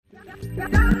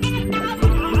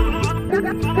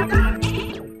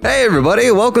Hey everybody,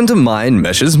 welcome to Mind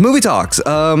Meshes Movie Talks.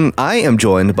 I am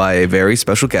joined by a very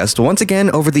special guest once again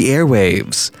over the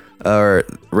airwaves, or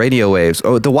radio waves,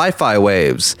 the Wi-Fi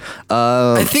waves.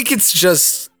 I think it's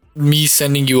just me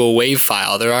sending you a wave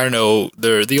file. They're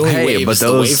the only wave is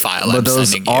the wave file I'm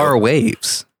sending you. Are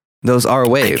waves. Those are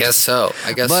waves. I guess so.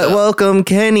 But welcome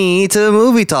Kenny to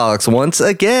Movie Talks once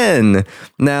again.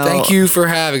 Now, thank you for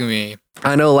having me.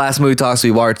 I know last Movie Talks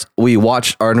we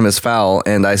watched Artemis Fowl,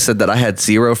 and I said that I had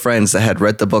 0 friends that had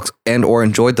read the books and or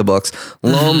enjoyed the books.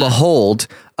 Lo and behold,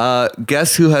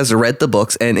 guess who has read the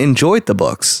books and enjoyed the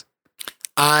books?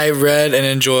 I read and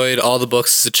enjoyed all the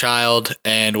books as a child,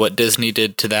 and what Disney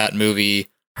did to that movie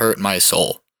hurt my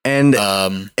soul. And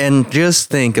just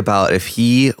think about if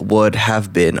he would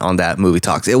have been on that Movie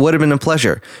Talks. It would have been a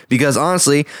pleasure, because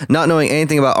honestly, not knowing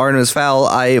anything about Artemis Fowl,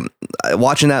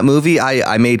 watching that movie,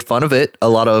 I made fun of it.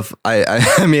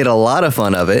 I made a lot of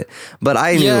fun of it, but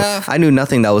I knew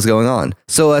nothing that was going on.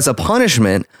 So as a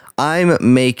punishment, I'm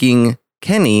making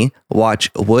Kenny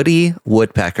watch Woody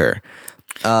Woodpecker.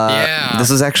 This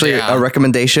is actually a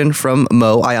recommendation from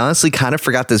Mo. I honestly kind of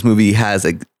forgot this movie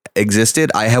has existed.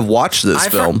 I have watched this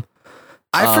film.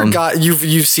 I forgot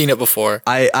you've seen it before.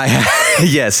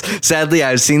 Yes. Sadly,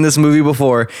 I've seen this movie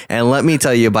before, and let me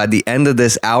tell you, by the end of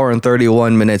this hour and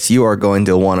 31 minutes, you are going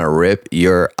to want to rip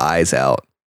your eyes out.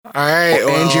 All right,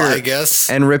 I guess,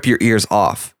 and rip your ears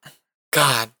off.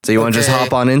 God. So you want to just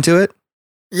hop on into it?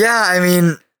 Yeah, I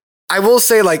mean, I will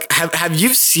say, like, have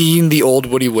you seen the old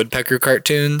Woody Woodpecker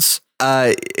cartoons?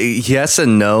 Yes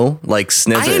and no, like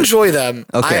snippets. I enjoy them.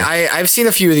 Okay. I've seen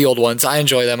a few of the old ones. I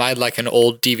enjoy them. I had like an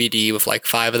old DVD with like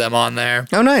 5 of them on there.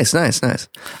 Oh, nice. But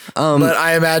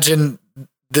I imagine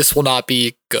this will not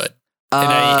be good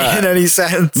in any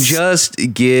sense. Just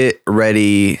get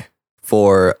ready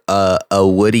for a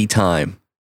Woody time.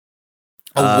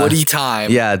 A Woody time.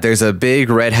 Yeah, there's a big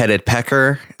red-headed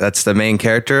pecker. That's the main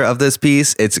character of this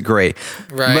piece. It's great.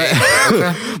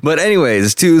 Right. But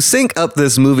anyways, to sync up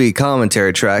this movie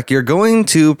commentary track, you're going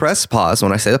to press pause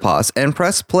when I say the pause and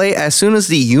press play as soon as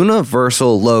the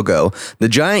Universal logo, the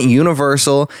giant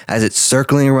Universal as it's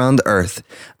circling around the earth,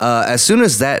 as soon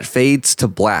as that fades to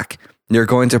black, you're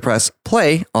going to press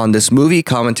play on this movie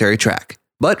commentary track.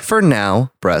 But for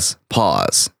now, press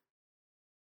pause.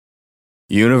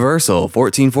 Universal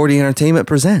 1440 Entertainment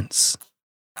presents.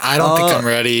 I don't think I'm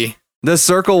ready. The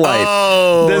circle wipe.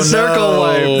 Oh, the circle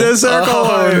wipe. The circle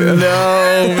wipe.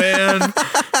 No, man.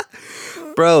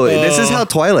 Bro, this is how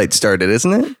Twilight started,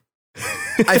 isn't it?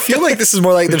 I feel like this is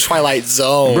more like the Twilight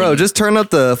Zone. Bro, just turn up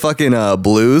the fucking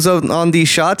blues on these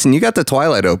shots and you got the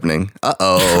Twilight opening.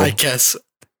 Uh-oh. I guess.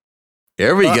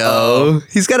 Here we go.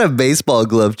 He's got a baseball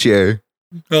glove chair.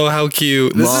 Oh, how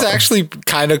cute. This is actually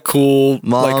kind of cool,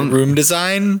 like room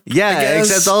design. Yeah,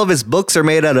 except all of his books are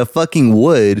made out of fucking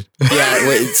wood. Yeah,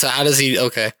 wait, so how does he...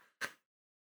 Okay.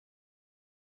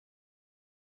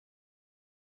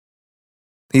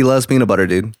 He loves peanut butter,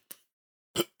 dude.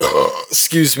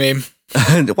 Excuse me.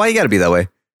 Why you gotta be that way?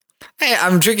 Hey,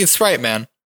 I'm drinking Sprite, man.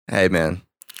 Hey, man.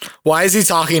 Why is he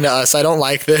talking to us? I don't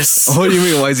like this. What do you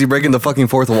mean? Why is he breaking the fucking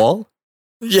fourth wall?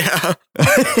 Yeah.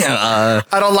 I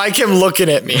don't like him looking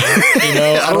at me. You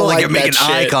know, I don't like him making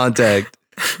eye contact.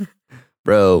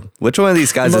 Bro, which one of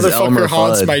these guys is Elmer Fudd?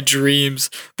 Haunts my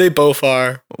dreams. They both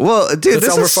are. Well, dude, it's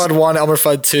Elmer Fudd 1, Elmer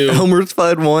Fudd 2. Elmer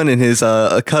Fudd 1 and his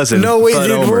cousin. No, wait,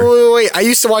 dude, wait. I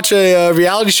used to watch a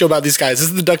reality show about these guys. This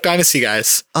is the Duck Dynasty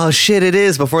guys. Oh, shit, it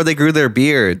is. Before they grew their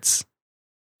beards.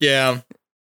 Yeah.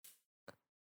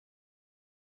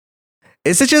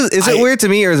 Is it weird to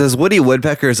me, or does Woody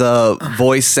Woodpecker's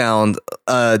voice sound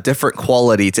a different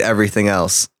quality to everything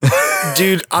else?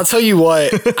 Dude, I'll tell you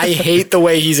what. I hate the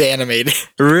way he's animated.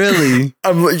 Really?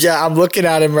 I'm looking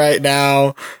at him right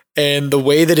now, and the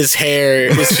way that his hair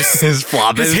is just his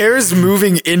flopping. His hair is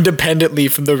moving independently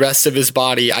from the rest of his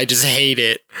body. I just hate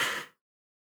it.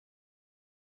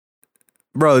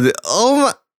 Bro,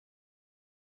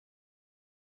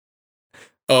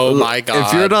 Oh my God.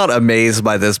 If you're not amazed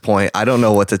by this point, I don't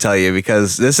know what to tell you,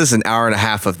 because this is an hour and a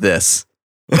half of this.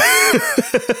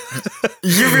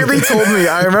 You really told me.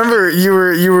 I remember you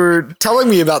were telling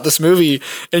me about this movie,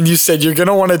 and you said you're going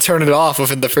to want to turn it off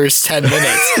within the first 10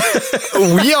 minutes.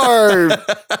 We are,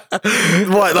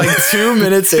 what, like 2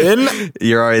 minutes in?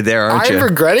 You're already there, aren't you? I'm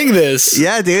regretting this.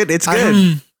 Yeah, dude, it's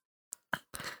good.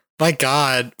 My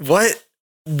God.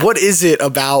 What is it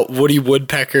about Woody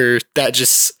Woodpecker that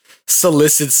just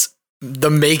solicits the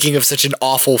making of such an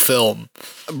awful film?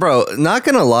 Bro, not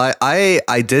gonna lie,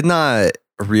 I did not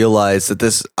realize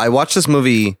that I watched this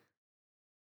movie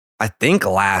I think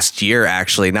last year,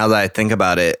 actually, now that I think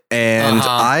about it. And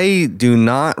I do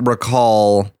not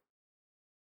recall.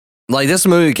 Like, this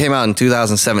movie came out in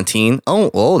 2017.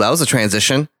 Oh, that was a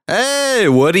transition. Hey,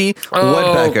 Woody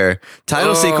Woodpecker.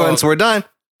 Title sequence, we're done.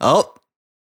 Oh.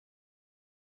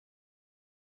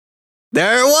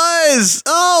 There it was.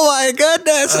 Oh, my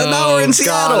goodness. And now we're in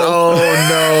Seattle. Oh,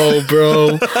 no,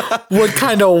 bro. What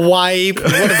kind of wipe?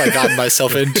 What have I gotten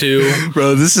myself into?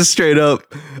 Bro, this is straight up.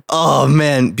 Oh,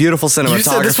 man. Beautiful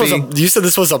cinematography. You said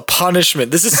this was a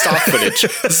punishment. This is stock footage.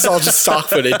 This is all just stock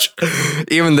footage.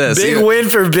 Even this. Big win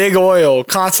for Big Oil.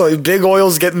 Constantly. Big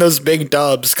Oil's getting those big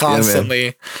dubs constantly.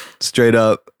 Yeah, straight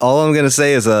up. All I'm going to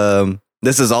say is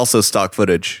this is also stock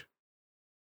footage.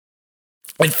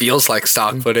 It feels like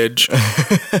stock footage.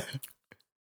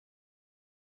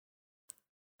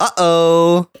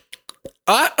 Uh-oh.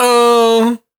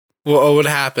 Well, what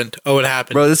happened?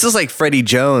 Bro, this is like Freddie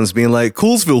Jones being like,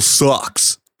 Coolsville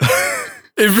sucks.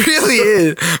 It really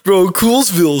is. Bro,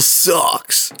 Coolsville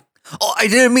sucks. Oh, I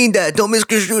didn't mean that. Don't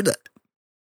misconstrue that.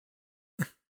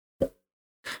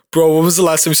 Bro, when was the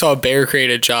last time you saw a bear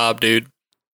create a job, dude?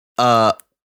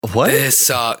 What? This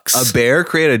sucks. A bear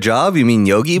create a job? You mean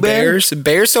Yogi Bear?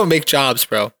 Bears don't make jobs,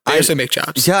 bro. Bears don't make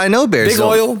jobs. Yeah, I know bears. Big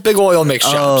Oil makes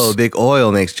jobs. Oh, Big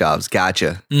Oil makes jobs.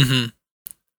 Gotcha. Mm-hmm.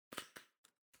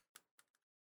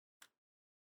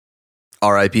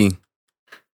 R.I.P.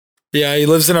 Yeah, he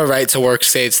lives in a right to work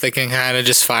state, so they can kind of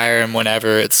just fire him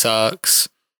whenever. It sucks.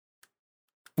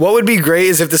 What would be great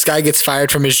is if this guy gets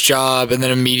fired from his job and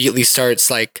then immediately starts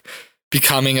like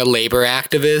becoming a labor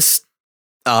activist.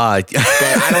 But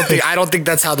I don't think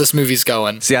that's how this movie's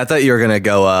going. See, I thought you were gonna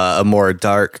go a more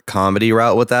dark comedy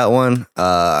route with that one.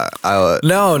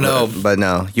 No. But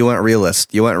no, you went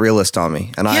realist. You went realist on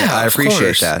me, and I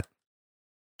appreciate that.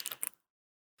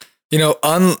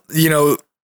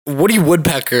 Woody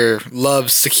Woodpecker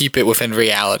loves to keep it within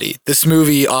reality. This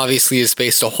movie obviously is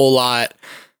based a whole lot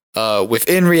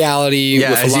within reality.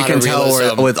 Yeah, with as you can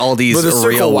tell, with all these with the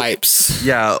real wipes.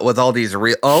 Yeah, with all these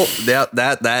real. Oh, that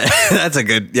that's a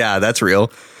good. Yeah, that's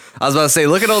real. I was about to say,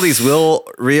 look at all these real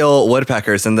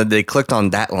woodpeckers, and then they clicked on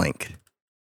that link.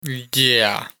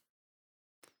 Yeah,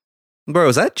 bro,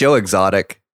 is that Joe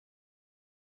Exotic?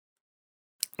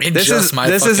 This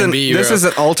is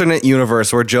an alternate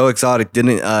universe where Joe Exotic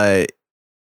didn't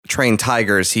train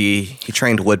tigers. He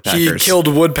trained woodpeckers. He killed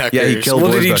woodpeckers. Yeah, he killed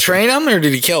woodpeckers. Did he train them or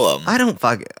did he kill them? I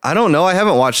don't know. I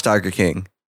haven't watched Tiger King.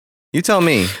 You tell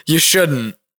me. You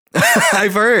shouldn't.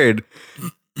 I've heard.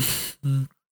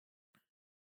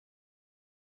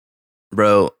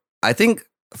 Bro, I think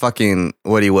fucking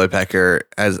Woody Woodpecker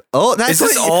has. Oh, that's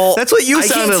what you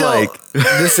sounded like.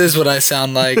 This is what I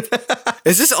sound like.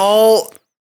 Is this all?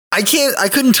 I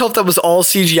couldn't tell if that was all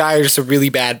CGI or just a really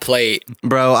bad plate.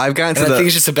 Bro, I think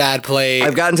it's just a bad plate.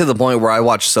 I've gotten to the point where I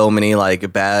watch so many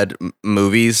like bad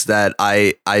movies that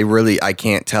I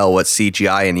can't tell what's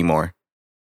CGI anymore.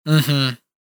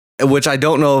 Mm-hmm. Which I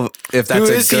don't know if that's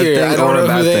a good thing I don't or know a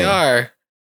bad who they thing. are.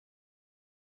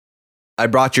 I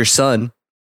brought your son.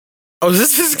 Oh, is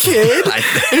this his kid?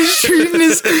 he's treating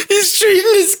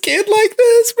his kid like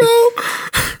this, bro.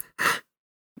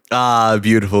 Ah,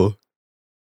 beautiful.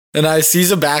 And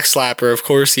he's a backslapper. Of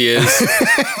course he is.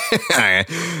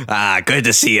 Good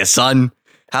to see you, son.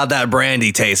 How'd that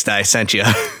brandy taste I sent you?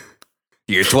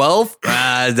 You're 12?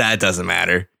 That doesn't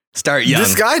matter. Start young.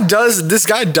 This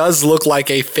guy does look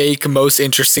like a fake most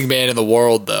interesting man in the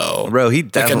world, though. Bro, he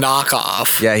like a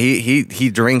knockoff. Yeah, he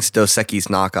drinks Dos Equis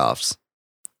knockoffs.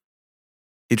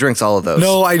 He drinks all of those.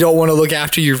 No, I don't want to look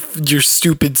after your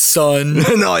stupid son.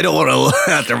 No, I don't want to look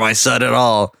after my son at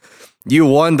all. You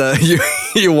won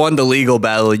you won the legal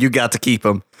battle. You got to keep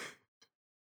him.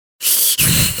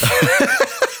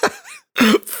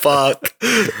 Fuck.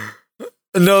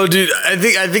 No, dude. I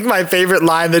think my favorite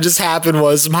line that just happened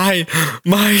was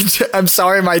I'm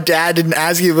sorry, my dad didn't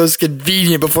ask you if it was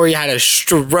convenient before he had a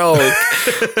stroke.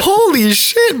 Holy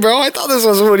shit, bro! I thought this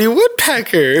was Woody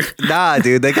Woodpecker. Nah,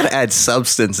 dude. They gotta add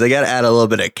substance. They gotta add a little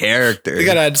bit of character. They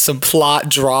gotta add some plot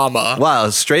drama. Wow,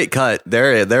 straight cut.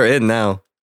 They're in now.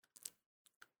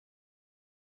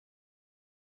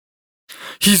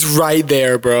 He's right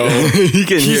there, bro.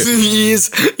 He's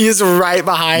right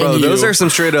behind you. Bro, those are some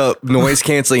straight up noise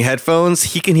canceling headphones.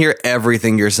 He can hear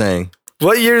everything you're saying.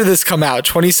 What year did this come out?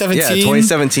 2017? Yeah,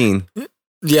 2017.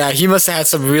 Yeah, he must have had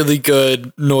some really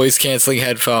good noise canceling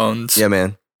headphones. Yeah,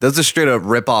 man. Those are straight up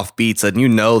rip off beats and you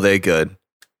know they good.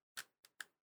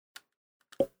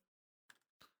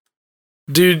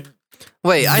 Dude.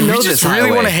 Wait, I know this highway. I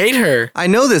really want to hate her. I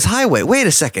know this highway. Wait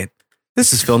a second.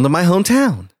 This is filmed in my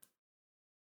hometown.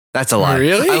 That's a lie.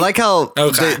 Really? I like how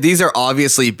Okay. these are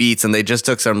obviously beats, and they just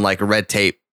took some like red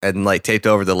tape and like taped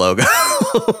over the logo.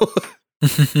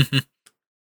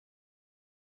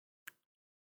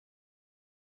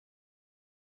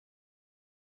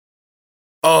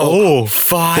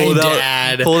 Fine, pulled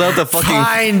Dad. out the fucking.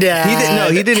 Fine,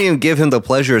 Dad. He didn't even give him the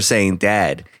pleasure of saying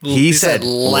dad. He said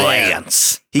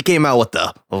Lance. He came out with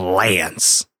the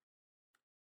Lance.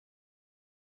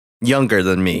 Younger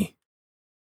than me.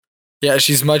 Yeah,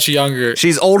 she's much younger.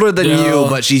 She's older than No. you,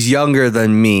 but she's younger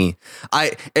than me.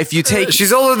 If you take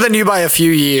She's older than you by a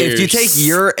few years. if you take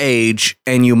your age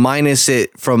and you minus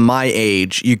it from my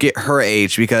age, you get her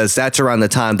age because that's around the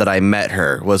time that I met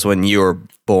her was when you were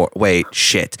born. Wait,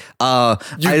 shit. I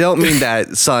don't mean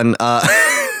that, son.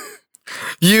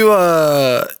 you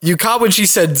caught when she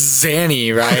said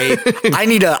Zanny, right? I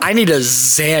need a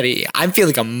Zanny. I'm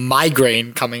feeling a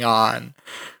migraine coming on.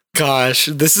 Gosh,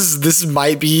 this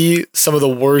might be some of the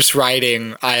worst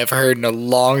writing I have heard in a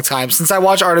long time since I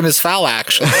watched Artemis Fowl,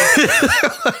 actually.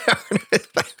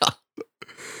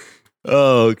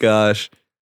 Oh gosh.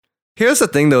 Here's the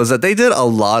thing though, is that they did a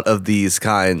lot of these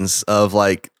kinds of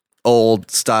like old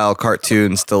style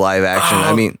cartoons to live action. Oh,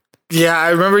 I mean, Yeah, I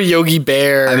remember Yogi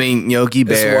Bear. Yogi as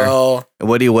Bear, well.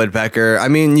 Woody Woodpecker. I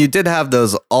mean, you did have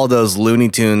all those Looney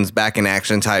Tunes back in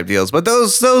action type deals, but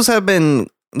those have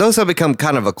become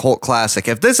kind of a cult classic.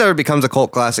 If this ever becomes a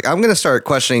cult classic, I'm going to start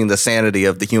questioning the sanity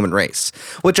of the human race,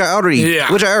 which I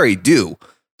already do.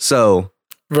 So,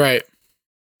 Right.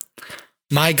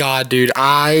 My God, dude,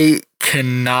 I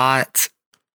cannot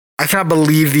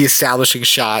believe the establishing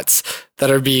shots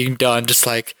that are being done. Just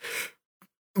like,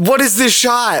 what is this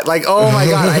shot? Like, oh my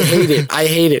God, I hate it. I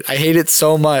hate it. I hate it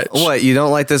so much. what, you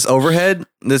don't like this overhead?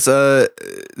 This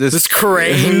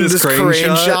crane, this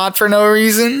crane shot for no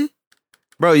reason.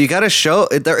 Bro, you got to show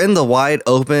they're in the wide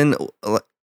open. What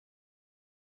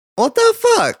the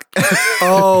fuck?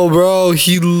 Oh, bro,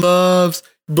 he loves,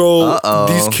 bro. Uh-oh.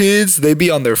 These kids, they be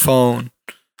on their phone.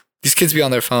 These kids be on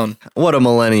their phone. What a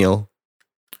millennial.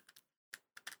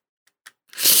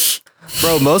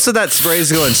 Bro, most of that spray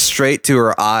is going straight to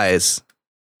her eyes.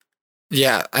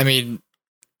 Yeah, I mean,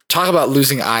 talk about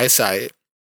losing eyesight.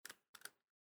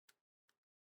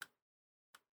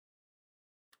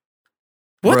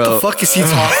 What Bro. the fuck is he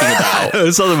talking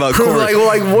about? Something about corn.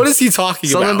 like, what is he talking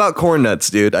Something about? about corn nuts,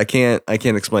 dude. I can't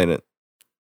explain it.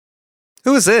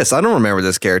 Who is this? I don't remember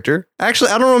this character.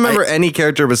 Actually, I don't remember any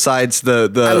character besides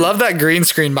the. I love that green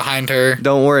screen behind her.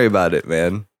 Don't worry about it,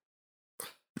 man.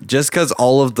 Just because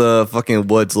all of the fucking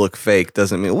woods look fake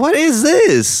doesn't mean. What is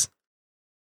this?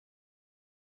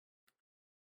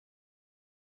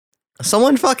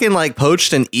 Someone fucking like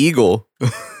poached an eagle.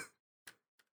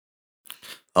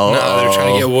 Oh, No, they're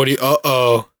trying to get Woody.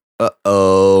 Uh-oh.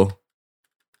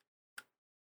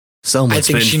 I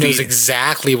think she knows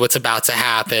exactly what's about to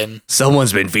happen.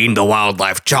 Someone's been feeding the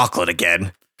wildlife chocolate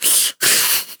again.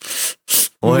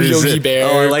 What is Yogi it? Bear.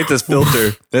 Oh, I like this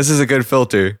filter. This is a good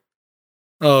filter.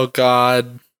 Oh,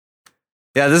 God.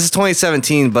 Yeah, this is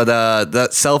 2017, but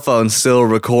that cell phone still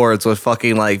records with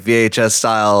fucking like VHS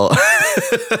style.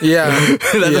 Yeah.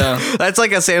 That's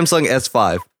like a Samsung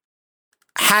S5.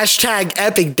 Hashtag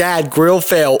epic dad grill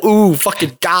fail. Ooh,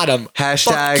 fucking got him.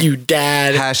 Hashtag Fuck you,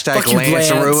 dad. Hashtag Fuck you,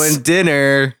 Lance ruined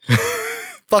dinner.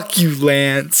 Fuck you,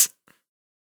 Lance.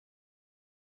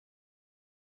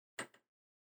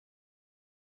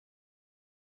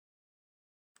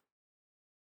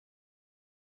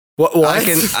 What?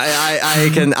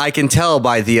 I can tell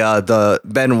by the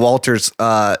Ben Walters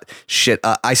shit.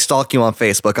 I stalk you on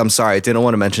Facebook. I'm sorry, I didn't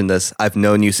want to mention this. I've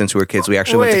known you since we were kids. We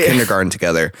actually went to kindergarten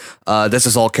together. This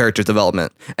is all character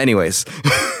development. Anyways,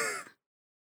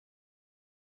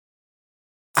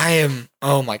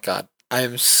 oh my God. I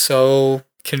am so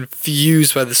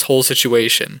confused by this whole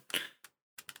situation.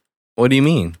 what do you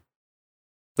mean?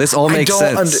 This all makes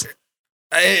sense.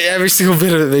 Every single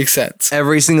bit of it makes sense.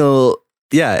 Every single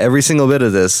bit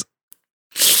of this.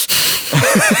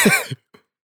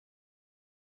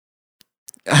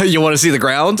 You want to see the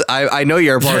ground? I know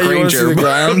you're a park Yeah, you wanna ranger, see the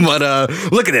ground?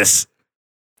 but look at this,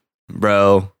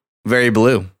 bro. Very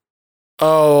blue.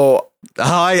 Oh,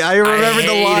 I remember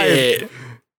the line. it.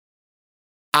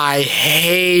 I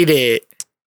hate it.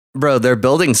 Bro, they're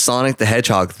building Sonic the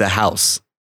Hedgehog, the house.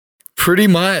 Pretty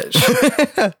much.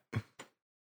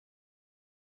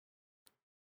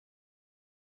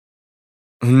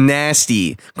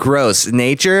 Nasty, gross,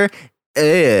 nature,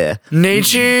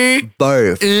 Nature.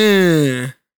 both.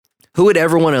 Ugh. Who would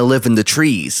ever want to live in the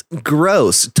trees?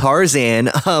 Gross. Tarzan,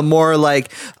 more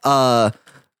like Bad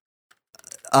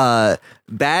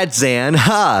Zan,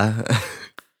 huh?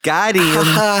 Got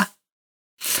him.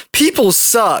 People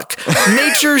suck.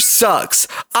 Nature sucks.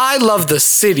 I love the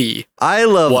city. I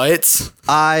love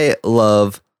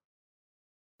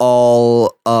all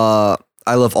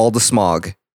the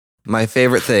smog. My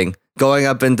favorite thing. Going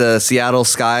up into Seattle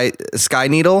Sky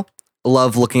Needle.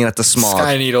 Love looking at the smog.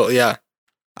 Sky Needle, yeah.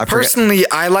 Personally,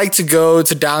 I like to go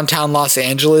to downtown Los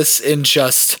Angeles and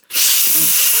just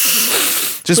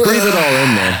breathe it all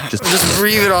in, man. Just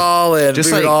breathe it all in.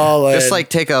 Just like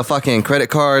take a fucking credit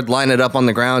card, line it up on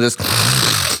the ground, just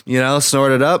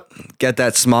snort it up, get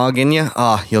that smog in you.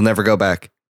 You'll never go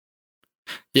back.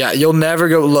 Yeah, you'll never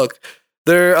go. Look,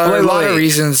 there are a lot of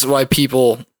reasons why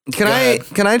people. Can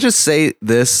I just say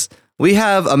this? We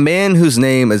have a man whose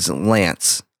name is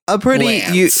Lance. A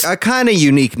kind of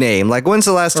unique name. Like, when's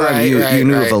the last time you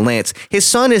knew of a Lance? His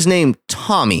son is named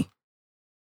Tommy.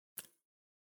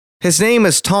 His name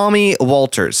is Tommy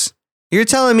Walters. You're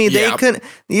telling me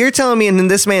You're telling me in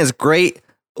this man's great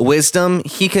wisdom,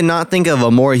 he could not think of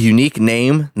a more unique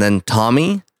name than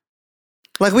Tommy?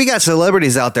 Like, we got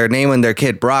celebrities out there naming their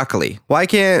kid Broccoli. Why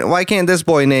can't this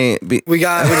boy name? We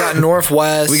got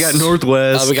Northwest. We got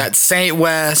Northwest. We got Saint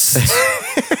West.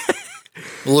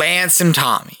 Lance and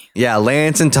Tommy. Yeah,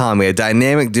 Lance and Tommy, a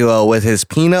dynamic duo with his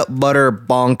peanut butter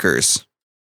bonkers.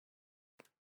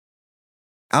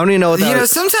 I don't even know what that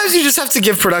is. Sometimes you just have to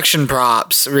give production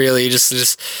props, really. You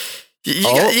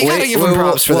gotta give them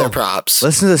props for their props.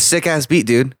 Listen to the sick ass beat,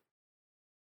 dude.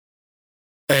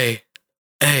 Hey.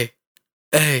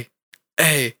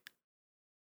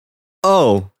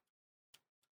 Oh.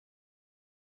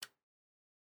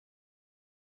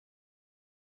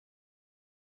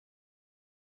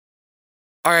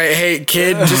 All right, hey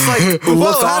kid, just like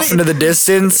look off into the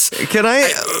distance. Can I?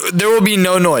 There will be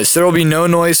no noise. There will be no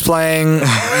noise playing. You're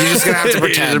just gonna have to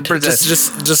pretend.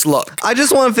 Just look. I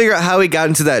just want to figure out how he got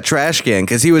into that trash can,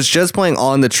 because he was just playing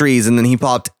on the trees and then he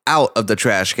popped out of the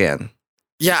trash can.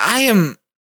 Yeah,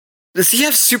 Does he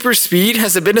have super speed?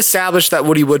 Has it been established that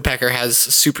Woody Woodpecker has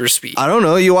super speed? I don't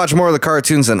know. You watch more of the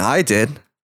cartoons than I did.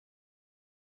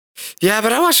 Yeah,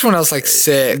 but I watched when I was like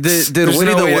 6. Did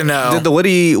the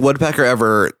Woody Woodpecker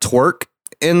ever twerk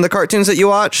in the cartoons that you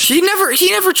watched? He never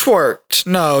twerked.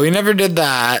 No, he never did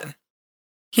that.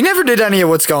 He never did any of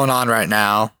what's going on right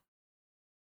now.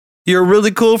 You're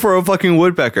really cool for a fucking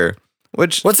woodpecker.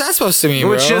 What's that supposed to mean,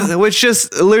 bro? Which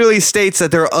just literally states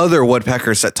that there are other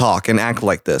woodpeckers that talk and act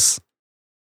like this.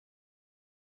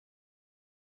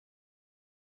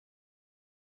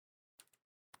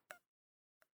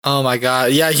 Oh my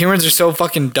god. Yeah, humans are so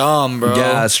fucking dumb, bro.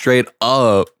 Yeah, straight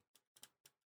up.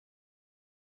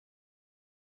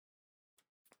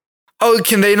 Oh,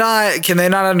 can they not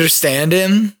understand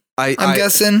him? I'm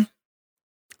guessing.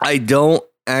 I don't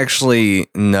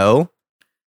actually know.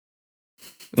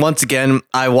 Once again,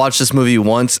 I watched this movie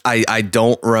once. I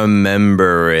don't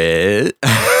remember it.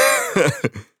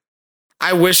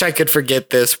 I wish I could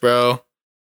forget this, bro.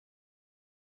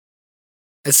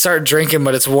 I'd start drinking,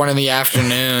 but it's 1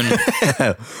 PM.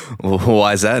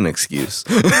 Why is that an excuse?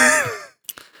 I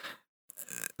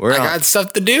got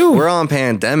stuff to do. We're on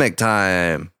pandemic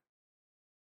time.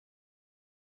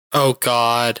 Oh,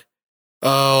 God.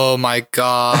 Oh, my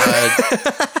God.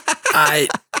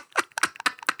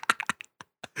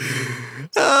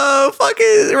 Oh,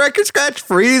 fucking record scratch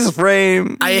freeze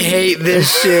frame. I hate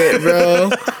this shit, bro.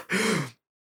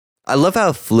 I love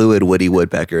how fluid Woody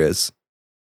Woodpecker is.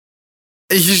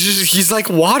 He's like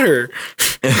water.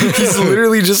 He's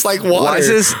literally just like water. Why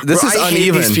is this is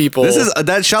uneven. These people.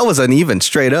 That shot was uneven,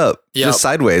 straight up. Yep. Just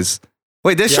sideways.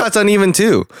 Wait, this shot's uneven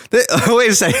too.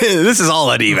 Wait a second. This is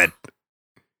all uneven.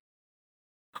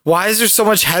 Why is there so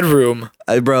much headroom?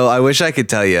 Bro, I wish I could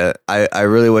tell you. I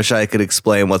really wish I could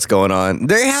explain what's going on.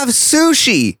 They have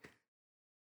sushi.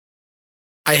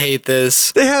 I hate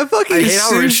this. They have fucking I hate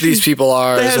how rich these people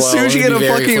are. They have sushi in a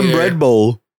fucking bread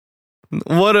bowl.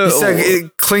 What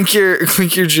a clink your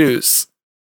juice.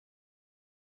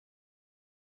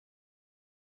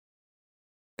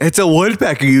 It's a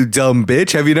woodpecker, you dumb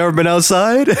bitch. Have you never been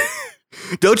outside?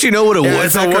 Don't you know what a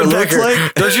woodpecker looks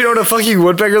like? Don't you know what a fucking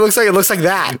woodpecker looks like? It looks like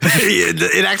that.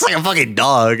 It acts like a fucking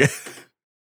dog.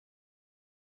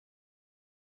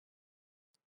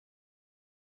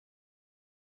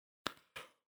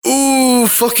 Ooh,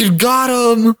 fucking got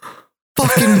him.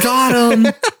 Fucking got him.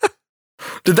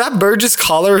 Did that bird just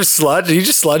call her a slut? Did he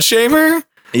just slut shame her?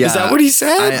 Yeah. Is that what he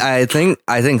said? I think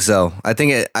so. I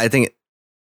think it.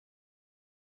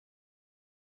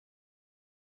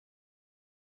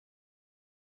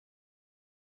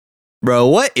 Bro,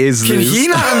 what is this? Can he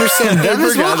not understand them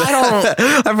as well?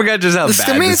 I forgot just how bad this was.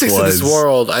 The semantics of this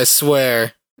world, I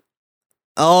swear.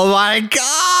 Oh my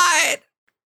god!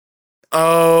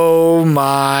 Oh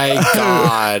my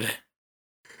god.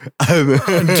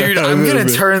 Dude, I'm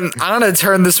gonna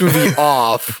turn this movie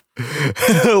off.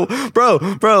 bro,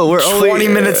 we're 20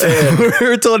 minutes in.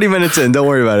 We're 20 minutes in. Don't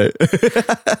worry about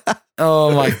it.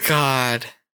 Oh my god.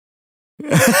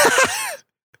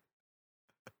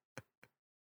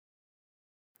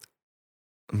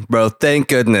 Bro, thank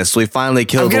goodness we finally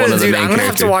killed one of the main I'm gonna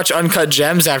have to characters. watch Uncut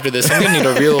Gems after this. I'm gonna need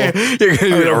a real. You're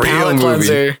gonna need a real palate movie.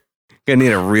 cleanser. You're gonna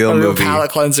need a real A real movie.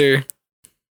 palate cleanser.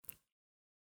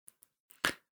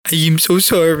 I'm so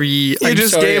sorry. You I'm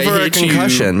just sorry, gave I her a hate you.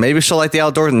 concussion. Maybe she'll like the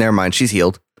outdoors. Never mind, she's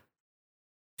healed.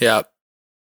 Yeah,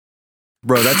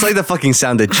 Bro, that's like the fucking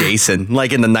sound of Jason,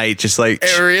 like in the night, just like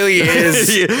it really is.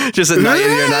 just at night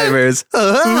in your nightmares.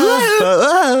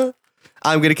 I'm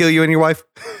gonna kill you and your wife.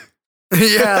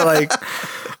 Yeah, like,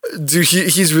 dude,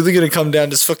 he's really gonna come down,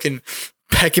 just fucking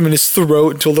peck him in his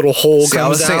throat until a little hole See,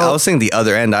 comes out. I was thinking the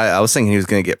other end. I was thinking he was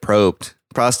gonna get probed,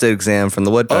 prostate exam from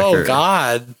the woodpecker. Oh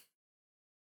god.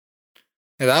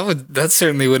 Yeah, that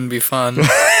certainly wouldn't be fun.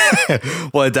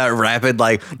 What, that rapid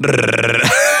like?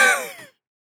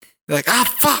 Like,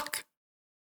 fuck.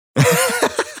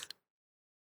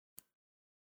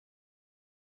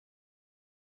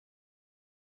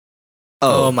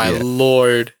 Oh my yeah.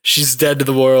 lord. She's dead to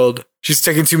the world. She's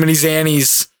taking too many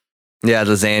Xannies. Yeah,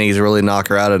 the Xannies really knock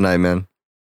her out at night, man.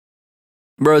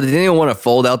 Bro, did anyone want to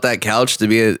fold out that couch to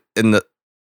be in the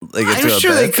like? I'm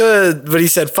sure they could, but he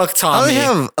said, fuck How do Tommy. they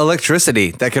have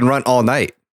electricity that can run all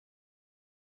night?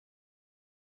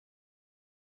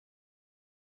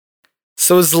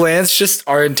 So is Lance just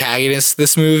our antagonist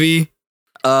this movie?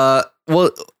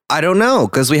 Well, I don't know,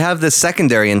 because we have this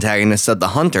secondary antagonist of the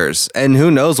Hunters, and who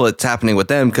knows what's happening with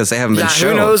them because they haven't been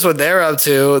shown. Who knows what they're up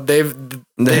to? They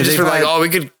just were like,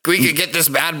 probably- we could get this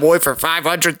bad boy for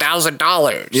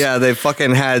 $500,000. Yeah, they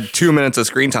fucking had 2 minutes of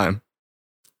screen time.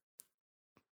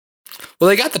 Well,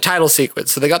 they got the title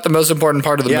sequence, so they got the most important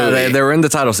part of the movie. Yeah, they were in the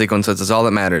title sequence. It's all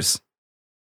that matters.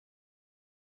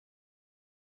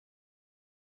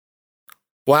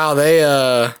 Wow, they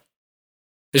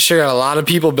sure got a lot of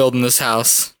people building this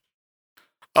house.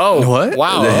 Oh, What?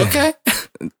 Wow, okay.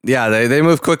 Yeah, they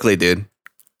move quickly, dude.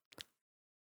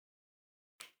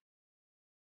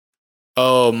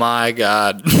 Oh my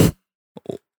god.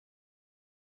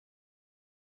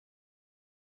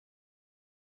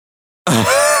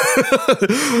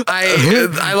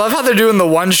 I love how they're doing the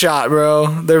one shot,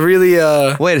 bro. They're really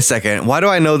Wait a second. Why do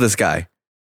I know this guy?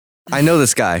 I know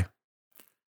this guy.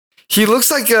 he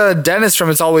looks like Dennis from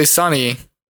It's Always Sunny.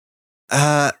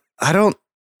 I don't.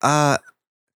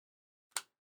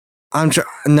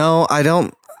 No, I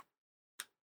don't.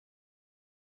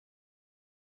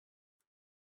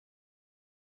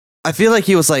 I feel like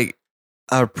he was like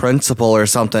a principal or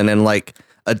something in like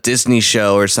a Disney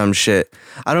show or some shit.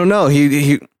 I don't know.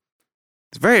 He's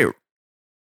very.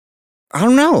 I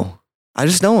don't know. I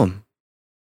just know him.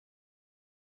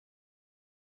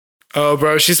 Oh,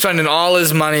 bro, she's spending all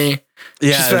his money.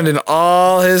 Yeah, She's spending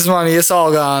all his money. It's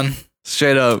all gone.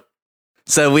 straight up.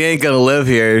 Said we ain't gonna live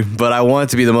here, but I want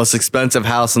it to be the most expensive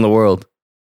house in the world.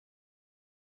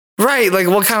 Right, like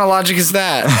what kind of logic is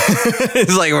that?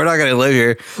 It's like we're not gonna live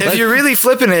here. If you're really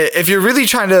flipping it, if you're really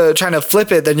trying to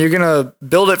flip it, then you're gonna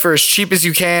build it for as cheap as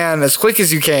you can, as quick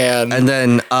as you can, And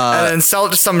then and then sell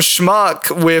it to some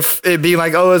schmuck with it being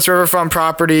like, oh, it's riverfront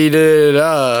property. Da,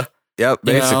 da, da. yep,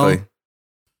 you know? basically.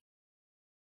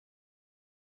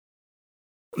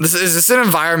 Is this an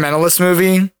environmentalist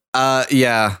movie?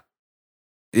 Yeah.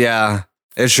 Yeah.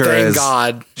 It sure Thank is.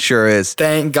 God. Sure is.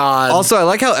 Thank God. Also, I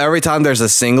like how every time there's a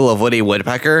single of Woody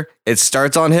Woodpecker, it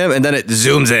starts on him and then it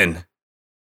zooms in.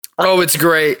 Oh, it's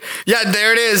great. Yeah,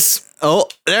 there it is. Oh,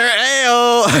 there,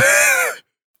 ayo.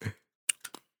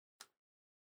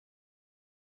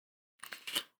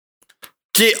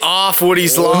 Get off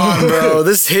Woody's lawn, bro.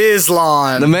 This is his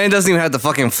lawn. The man doesn't even have to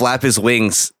fucking flap his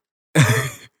wings.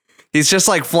 He's just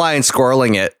like flying,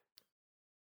 squirreling it.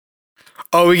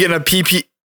 Oh, we getting a PP.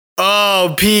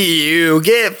 Oh, PU.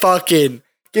 Get fucking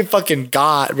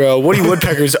got, bro. Woody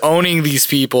Woodpecker's owning these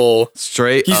people.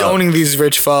 Straight He's up. owning these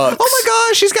rich fucks. Oh my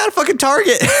gosh, she's got a fucking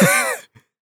target.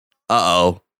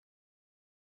 Uh-oh.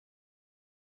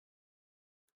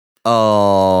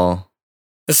 Oh.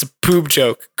 That's a poop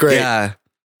joke. Great. Yeah.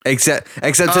 Except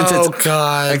since Oh, it's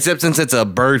God. except since it's a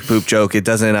bird poop joke, it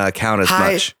doesn't count as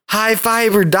much. High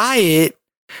fiber diet.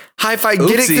 High five. Get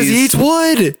it because he Oopsies. eats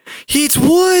wood. He eats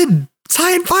wood. It's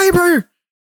high in fiber.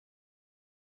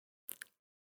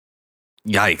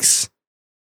 Yikes.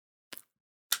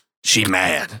 She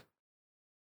mad.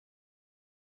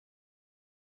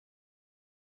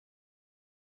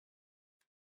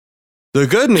 The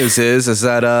good news is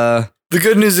that The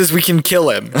good news is we can kill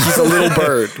him. He's a little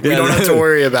bird. We don't have to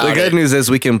worry about it. The good news is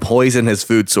we can poison his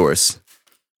food source.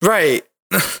 Right.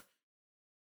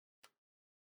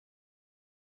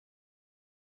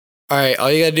 All right,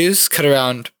 all you gotta do is cut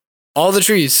around all the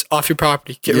trees off your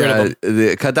property. Get rid of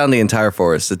them. Cut down the entire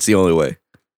forest. It's the only way.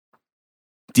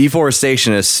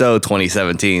 Deforestation is so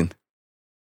 2017.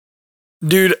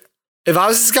 Dude, if I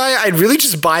was this guy, I'd really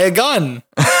just buy a gun.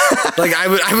 Like I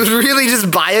would really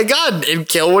just buy a gun and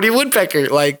kill Woody Woodpecker.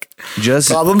 Like Just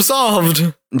problem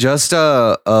solved.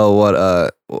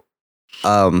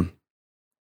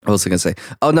 what was I gonna say?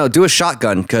 Oh no, do a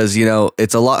shotgun because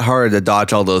it's a lot harder to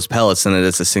dodge all those pellets than it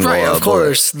is a single. Right, of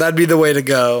course, that'd be the way to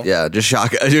go. Yeah, just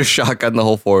shotgun the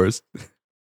whole forest.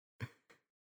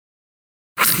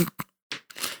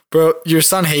 Bro, your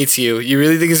son hates you. You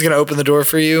really think he's gonna open the door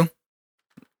for you?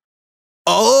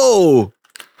 Oh,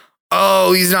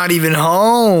 he's not even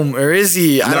home, or is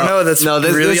he? I don't know. That's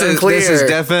really unclear. This is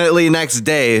definitely next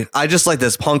day. I just like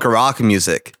this punk rock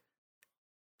music.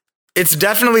 It's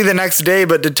definitely the next day,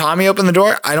 but did Tommy open the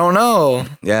door? I don't know.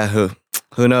 Yeah,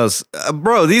 who knows?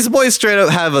 Bro, these boys straight up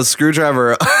have a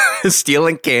screwdriver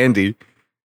stealing candy.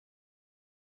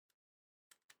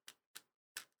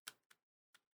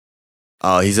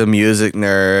 Oh, he's a music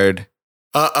nerd.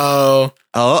 Uh-oh.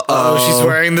 Uh-oh. She's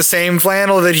wearing the same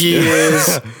flannel that he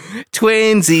is.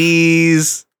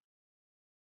 Twinsies.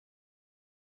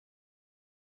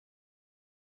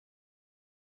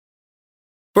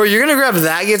 Bro, you're gonna grab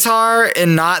that guitar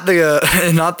and not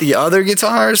the other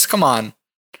guitars? Come on.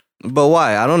 But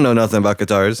why? I don't know nothing about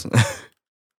guitars.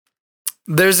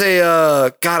 There's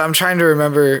a God, I'm trying to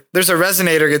remember. There's a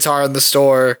resonator guitar in the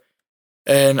store,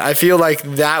 and I feel like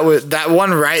that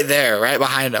one right there, right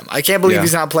behind him. I can't believe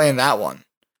he's not playing that one.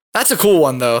 That's a cool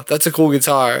one though. That's a cool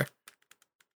guitar.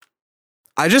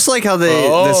 I just like how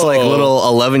this like little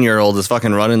 11-year-old is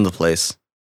fucking running the place.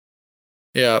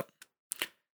 Yeah.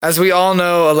 As we all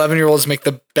know, 11-year-olds make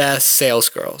the best sales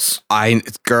girls. Let me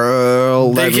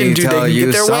tell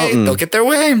you something. They'll get their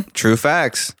way. True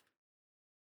facts.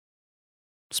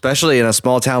 Especially in a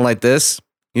small town like this.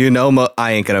 I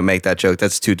ain't gonna make that joke.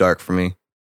 That's too dark for me.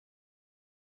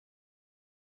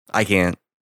 I can't.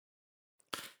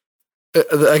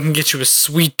 I can get you a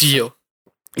sweet deal.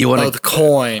 You want the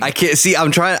coin? I can't see.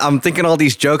 I'm thinking all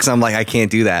these jokes. I'm like, I can't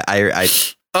do that.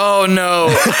 Oh no,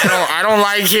 I don't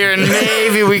like hearing.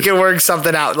 Maybe we can work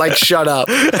something out. Like, shut up.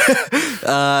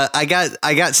 I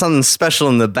got something special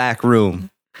in the back room.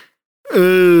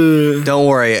 Don't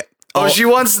worry. She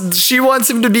wants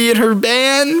him to be in her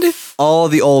band. All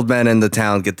the old men in the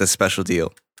town get this special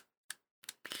deal.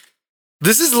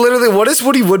 This is literally, what does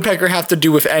Woody Woodpecker have to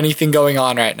do with anything going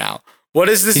on right now? What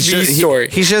is this story?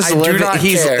 He's just living.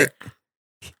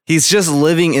 He's just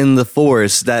living in the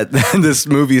forest that this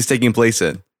movie is taking place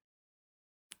in.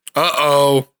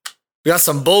 Uh-oh. We got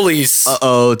some bullies.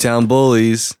 Uh-oh, town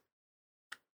bullies.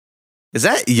 Is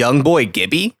that young boy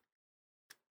Gibby?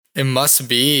 It must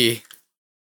be.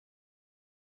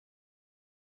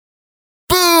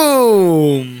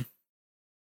 Boom!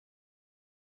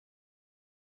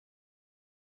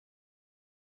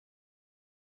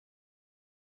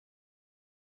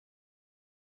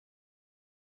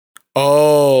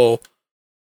 Oh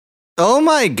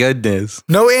my goodness.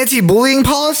 No anti-bullying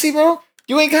policy, bro?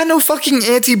 You ain't got no fucking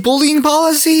anti-bullying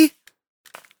policy?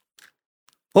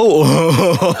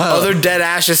 Oh. Other dead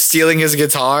Ash is stealing his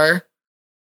guitar?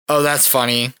 Oh, that's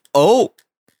funny. Oh.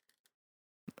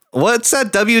 What's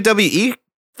that WWE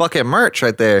fucking merch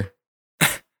right there?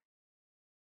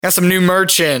 Got some new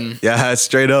merch in. Yeah,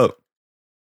 straight up.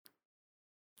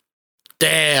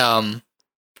 Damn.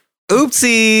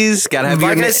 Oopsies. Gotta have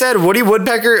like I said, Woody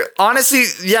Woodpecker, honestly,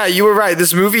 yeah, you were right.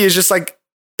 This movie is just like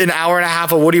an hour and a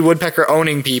half of Woody Woodpecker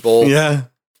owning people. Yeah.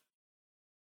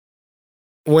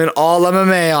 Went all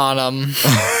MMA on him.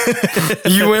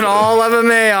 You went all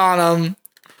MMA on him.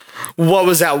 What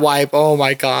was that wipe? Oh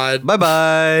my God.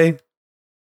 Bye-bye.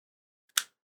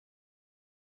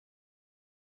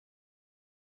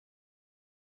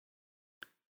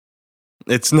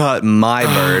 It's not my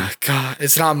bird. God,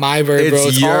 it's not my bird, bro.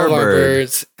 It's your all of our bird.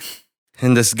 birds.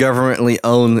 In this governmentally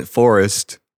owned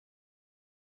forest.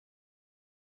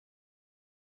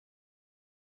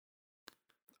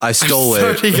 I stole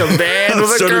it. Starting a band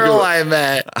with a girl I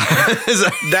met.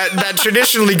 that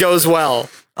traditionally goes well.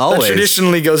 Always. That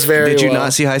traditionally goes very well. Did you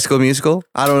not see High School Musical?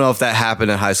 I don't know if that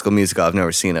happened in High School Musical. I've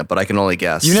never seen it, but I can only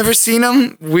guess. You never seen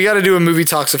them? We got to do a movie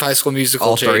talks of High School Musical.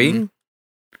 All three? Jaden.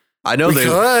 I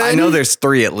know there's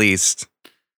three at least.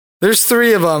 There's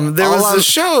three of them. There was a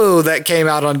show that came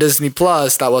out on Disney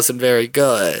Plus that wasn't very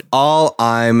good. All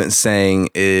I'm saying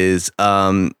is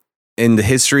in the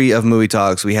history of movie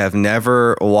talks, we have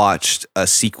never watched a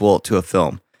sequel to a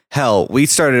film. Hell, we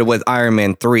started with Iron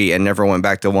Man 3 and never went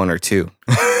back to 1 or 2.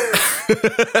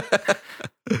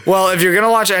 Well, if you're going to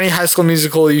watch any High School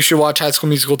Musical, you should watch High School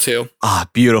Musical 2. Ah,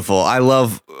 beautiful. I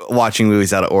love watching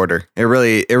movies out of order. It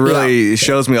really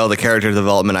shows me all the character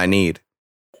development I need.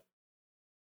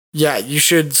 Yeah, you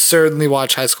should certainly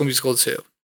watch High School Musical 2.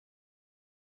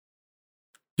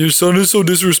 Your son is so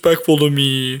disrespectful to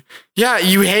me. Yeah,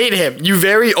 you hate him. You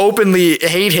very openly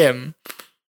hate him.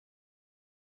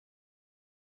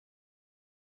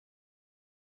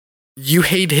 You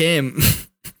hate him.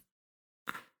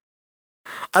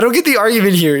 I don't get the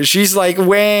argument here. She's like,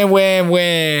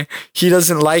 wah. He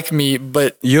doesn't like me,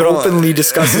 but openly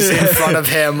discusses in front of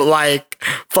him, like,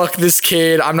 fuck this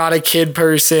kid. I'm not a kid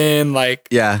person. Like,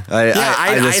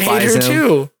 I hate her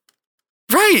too.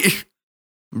 Right.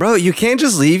 Bro, you can't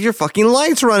just leave your fucking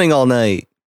lights running all night.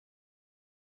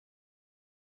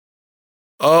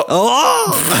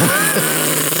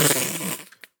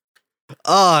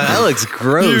 Oh, that looks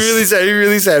gross. He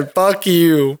really said, fuck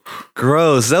you.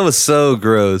 Gross. That was so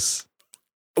gross.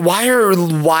 Why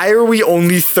are we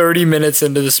only 30 minutes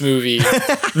into this movie?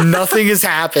 Nothing has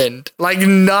happened. Like,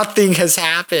 nothing has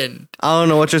happened. I don't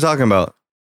know what you're talking about.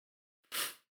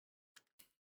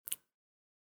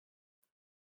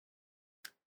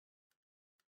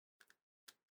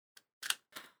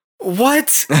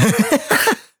 What?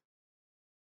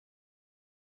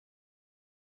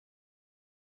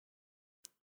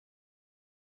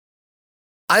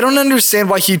 I don't understand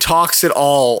why he talks at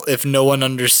all if no one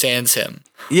understands him.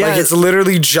 Yeah, like, it's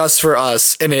literally just for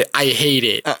us, and I hate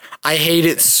it. I hate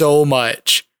it so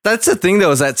much. That's the thing,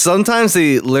 though, is that sometimes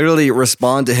they literally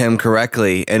respond to him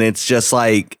correctly, and it's just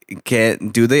like,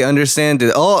 do they understand?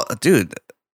 Dude.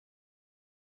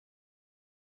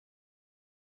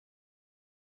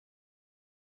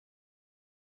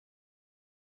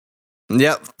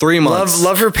 Yep, 3 months.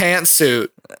 Love her pantsuit.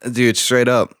 Dude, straight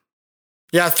up.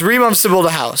 Yeah, 3 months to build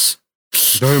a house.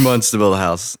 3 months to build a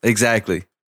house. Exactly.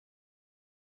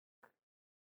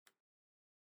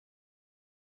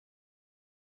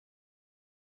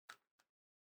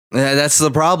 Yeah, that's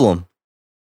the problem.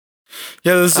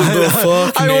 Yeah, this is the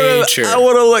fuck nature. I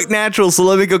want to look natural, so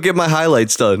let me go get my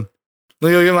highlights done. Let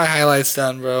me go get my highlights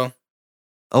done, bro.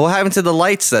 Oh, what happened to the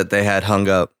lights that they had hung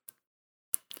up?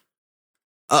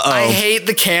 Uh-oh. I hate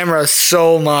the camera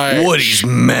so much. Woody's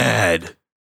mad.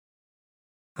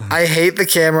 I hate the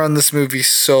camera in this movie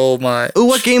so much. Ooh,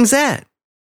 what game's that?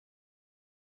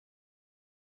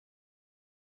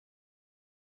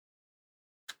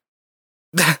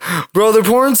 Bro, they're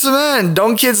pouring cement.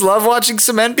 Don't kids love watching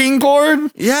cement being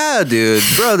poured? Yeah, dude.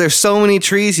 Bro, there's so many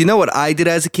trees. You know what I did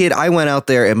as a kid? I went out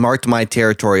there and marked my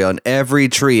territory on every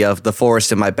tree of the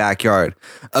forest in my backyard.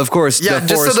 Of course, yeah,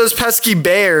 just so those pesky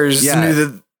bears knew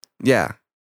that. Yeah.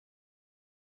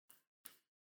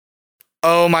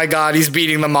 Oh my God, he's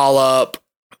beating them all up.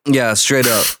 Yeah, straight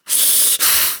up.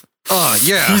 Oh,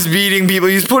 yeah. He's beating people.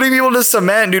 He's putting people to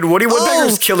cement, dude. Woody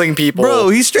Woodpecker's killing people. Bro,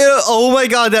 he's straight up. Oh my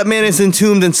God, that man is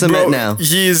entombed in cement now.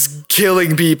 He is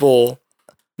killing people.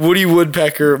 Woody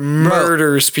Woodpecker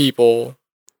murders people.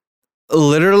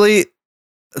 Literally,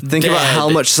 think about how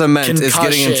much cement is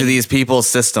getting into these people's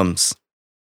systems.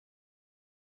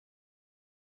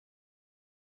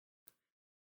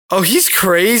 Oh, he's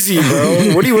crazy,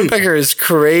 bro. Woody Woodpecker is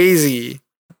crazy.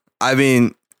 I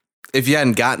mean, if you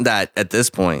hadn't gotten that at this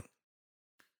point.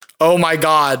 Oh my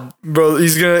God, bro.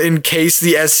 He's going to encase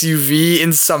the SUV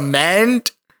in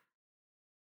cement.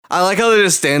 I like how they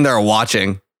just stand there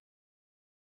watching.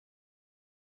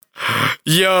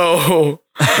 Yo.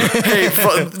 Hey,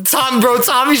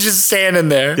 Tommy's just standing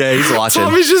there. Yeah, he's watching.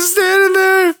 Tommy's just standing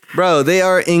there. Bro, they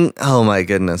are in. Oh my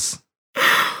goodness.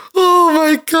 Oh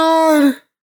my God.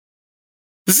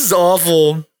 This is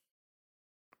awful.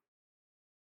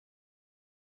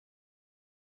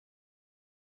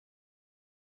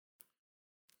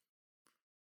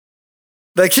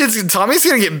 Tommy's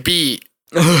gonna get beat.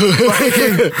 He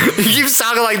keeps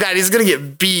talking like that. He's gonna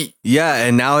get beat. Yeah,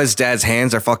 and now his dad's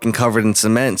hands are fucking covered in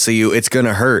cement, so it's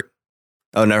gonna hurt.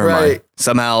 Oh, never mind.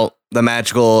 Somehow the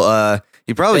magical.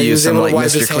 He probably used some like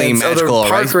Mr. Clean magical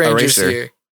eraser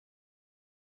here.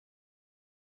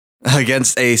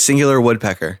 Against a singular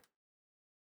woodpecker.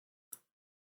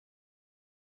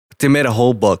 They made a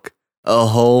whole book, a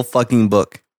whole fucking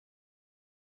book.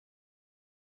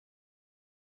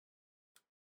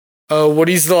 Oh,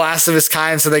 Woody's the last of his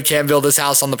kind, so they can't build his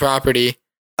house on the property.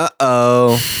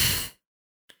 Uh-oh.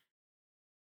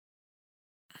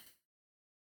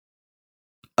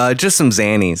 Just some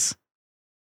Xannies.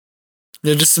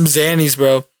 Yeah, just some Xannies,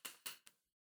 bro.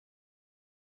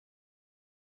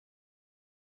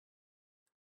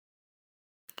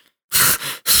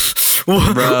 Bro,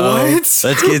 What?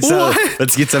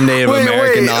 let's get some Native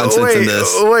American nonsense in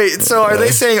this. Wait, so are they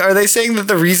saying that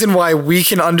the reason why we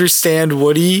can understand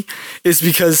Woody is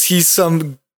because he's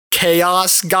some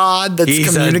chaos god that's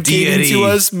communicating to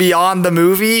us beyond the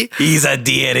movie? He's a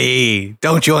deity.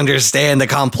 Don't you understand the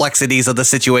complexities of the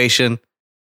situation?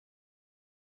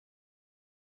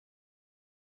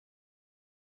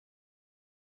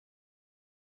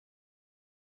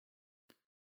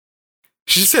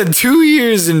 She said 2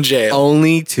 years in jail.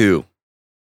 Only 2.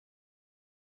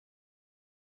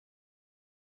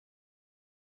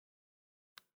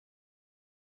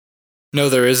 No,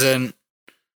 there isn't.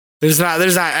 There's not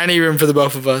any room for the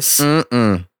both of us.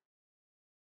 No,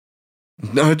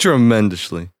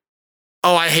 tremendously.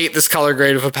 Oh, I hate this color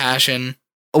grade with a passion.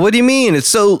 What do you mean? It's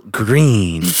so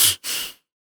green.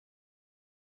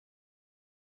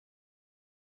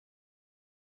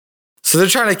 So they're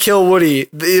trying to kill Woody.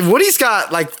 Woody's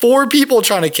got like 4 people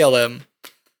trying to kill him.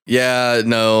 Yeah,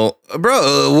 no.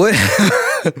 Bro, what?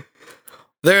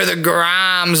 They're the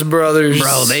Grimes brothers.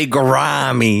 Bro, they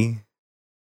grimy.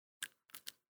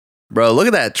 Bro, look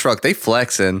at that truck. They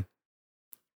flexing.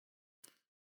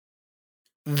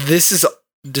 This is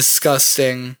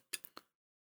disgusting.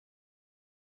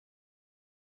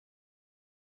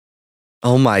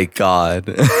 Oh my God.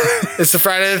 It's the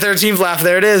Friday the 13th laugh.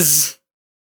 There it is.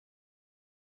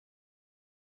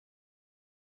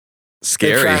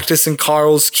 Scary. They practice in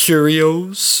Carl's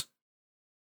Curios.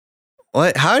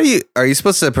 What? Are you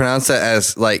supposed to pronounce that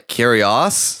as like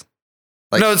Curios?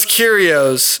 Like, no, it's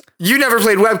Curios. You never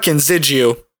played Webkins, did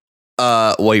you?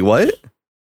 Wait, what?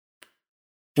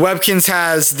 Webkins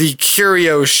has the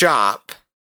Curio shop.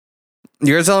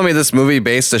 You're telling me this movie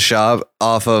based a shop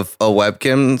off of a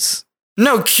Webkins?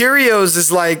 No, Curios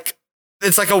is like,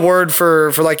 it's like a word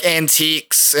for like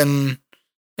antiques and,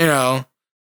 you know,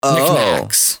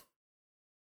 knickknacks.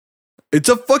 It's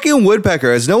a fucking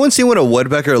woodpecker. Has no one seen what a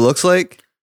woodpecker looks like?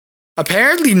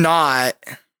 Apparently not.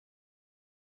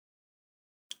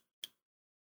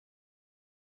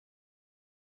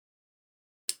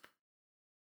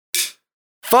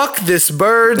 Fuck this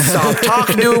bird. Stop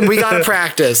talking to him. We gotta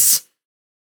practice.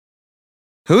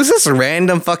 Who's this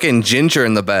random fucking ginger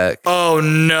in the back? Oh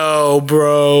no,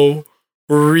 bro.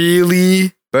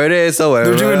 Really? Bird is the word.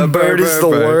 They're doing bird is the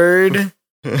word.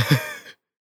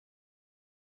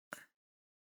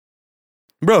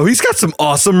 Bro, he's got some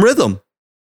awesome rhythm.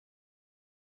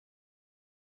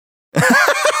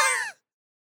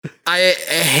 I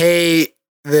hate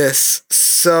this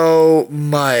so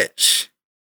much.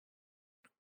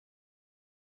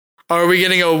 Are we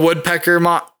getting a woodpecker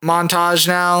montage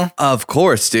now? Of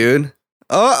course, dude.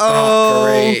 Uh-oh.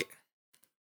 Great.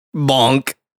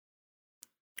 Bonk.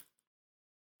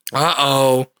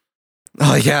 Uh-oh.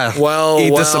 Oh, yeah.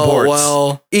 Eat the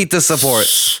supports. Eat the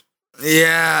support.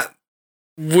 Yeah.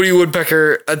 Woody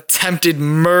Woodpecker attempted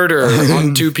murder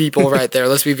on 2 people right there.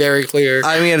 Let's be very clear.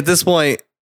 I mean, at this point,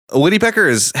 Woody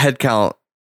Pecker's head count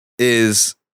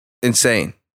is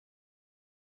insane.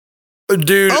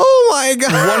 Dude. Oh my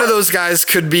God. One of those guys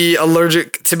could be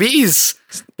allergic to bees.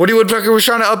 Woody Woodpecker was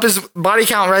trying to up his body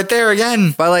count right there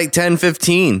again. By like 10,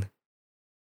 15.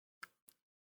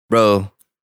 Bro,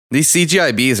 these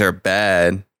CGI bees are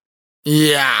bad.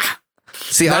 Yeah.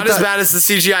 See, not as bad as the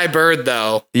CGI bird,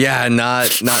 though. Yeah,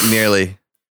 not nearly.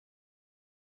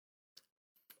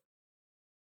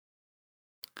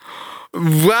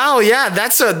 Wow, yeah,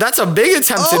 that's a big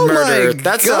attempted murder.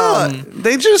 That's God.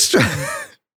 They just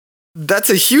that's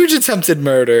a huge attempted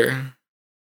murder.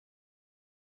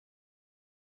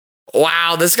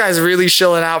 Wow, this guy's really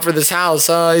shilling out for this house,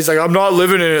 huh? He's like, I'm not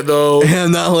living in it though.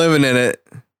 I'm not living in it.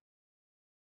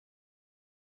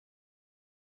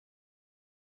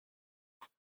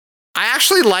 I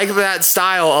actually like that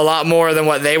style a lot more than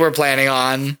what they were planning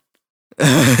on.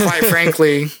 Quite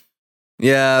frankly.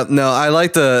 Yeah, no, I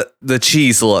like the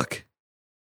cheese look.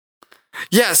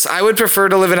 Yes, I would prefer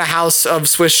to live in a house of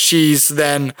Swiss cheese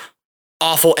than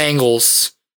awful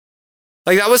angles.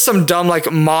 Like that was some dumb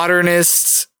like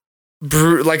modernist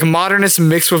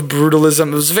mixed with brutalism.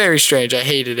 It was very strange. I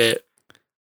hated it.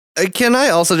 Can I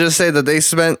also just say that they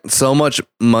spent so much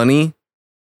money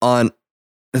on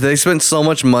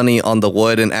the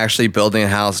wood and actually building a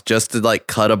house just to like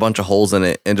cut a bunch of holes in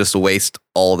it and just waste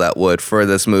all that wood for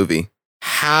this movie?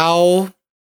 How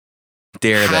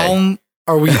dare they? How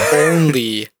are we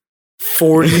only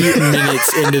 40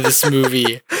 minutes into this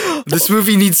movie? This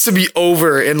movie needs to be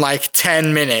over in like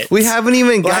 10 minutes. We haven't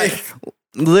even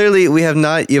we have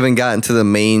not even gotten to the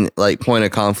main like point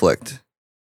of conflict.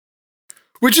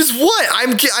 Which is what?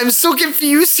 I'm so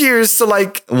confused here as to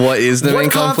like What is the main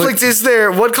what conflict is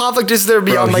there? What conflict is there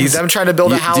beyond like them trying to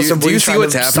build a house and do you see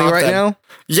what's happening right now?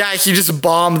 Yeah, he just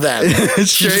bombed them. he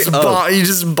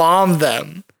just bombed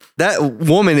them. That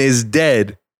woman is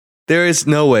dead. There is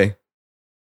no way.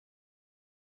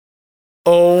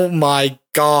 Oh my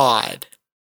god.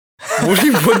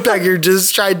 Woody Woodpecker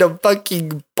just tried to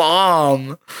fucking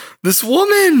bomb this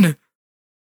woman.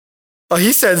 Oh,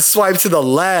 he said swipe to the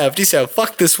left. He said,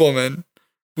 fuck this woman.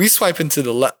 We swiping to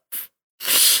the left.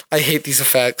 I hate these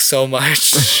effects so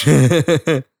much.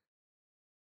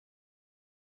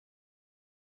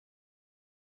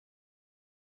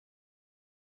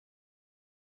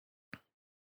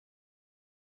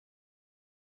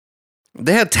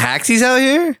 They have taxis out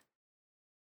here?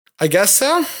 I guess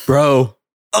so. Bro.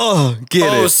 Oh, get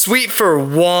it. Oh, sweet for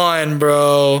one,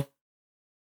 bro.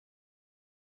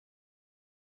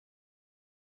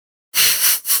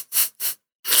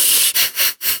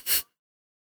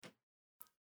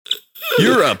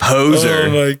 You're a poser.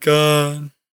 Oh my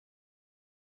god.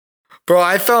 Bro,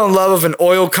 I fell in love with an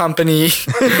oil company. I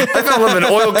fell in love with an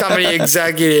oil company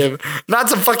executive, not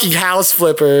some fucking house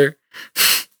flipper.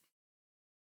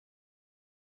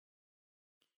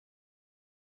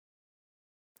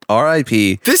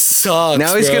 R.I.P. This sucks.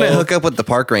 Now he's bro. gonna hook up with the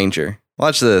park ranger.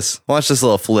 Watch this. Watch this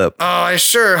little flip. Oh, I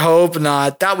sure hope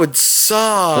not. That would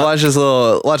suck. Watch this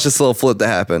little flip that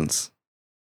happens.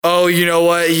 Oh, you know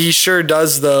what? He sure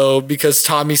does though, because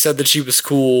Tommy said that she was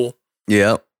cool.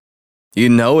 Yep. You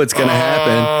know it's gonna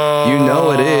happen. You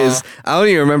know it is. I don't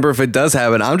even remember if it does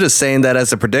happen. I'm just saying that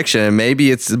as a prediction. Maybe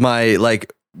it's my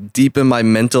like deep in my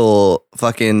mental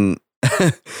fucking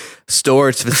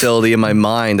storage facility in my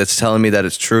mind that's telling me that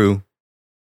it's true.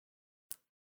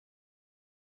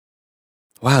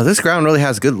 Wow, this ground really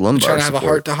has good lumbar Trying to have support. a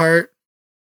heart to heart.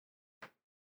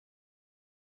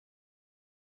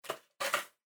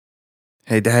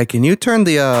 Hey Dad, can you turn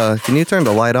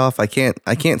the light off? I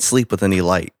can't sleep with any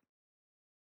light.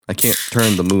 I can't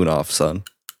turn the moon off, son.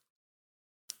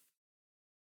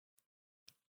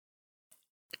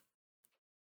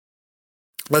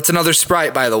 That's another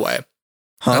Sprite, by the way.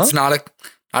 Huh? That's not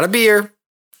a beer.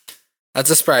 That's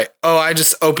a Sprite. Oh, I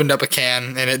just opened up a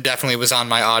can and it definitely was on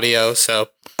my audio, so.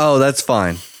 Oh, that's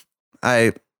fine.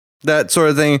 That sort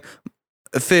of thing.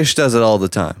 Fish does it all the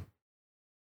time.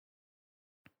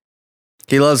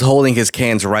 He loves holding his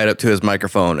cans right up to his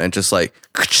microphone and just like,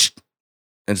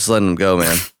 and just letting them go,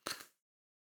 man.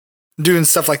 Doing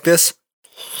stuff like this.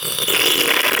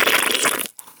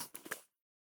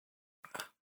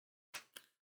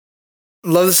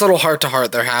 Love this little heart to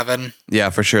heart they're having. Yeah,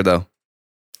 for sure though.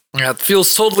 Yeah, it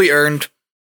feels totally earned.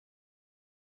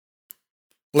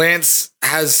 Lance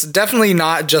has definitely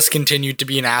not just continued to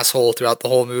be an asshole throughout the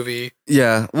whole movie.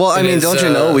 Yeah. Well, I mean, don't you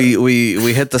know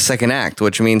we hit the second act,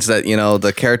 which means that, you know,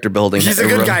 the character building. He's a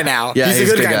good guy now. Yeah,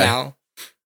 he's a good guy now.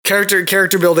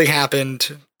 Character building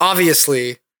happened.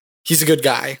 Obviously, he's a good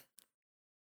guy.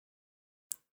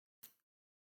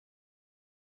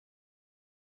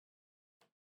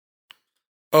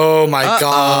 Oh my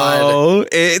god. Oh,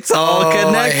 it's all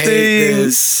connecting. I hate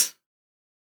this.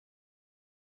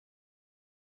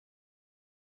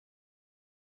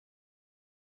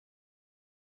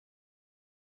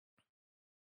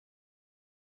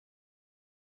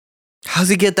 How's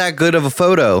he get that good of a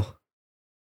photo?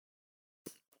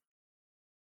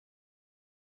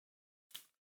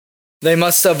 They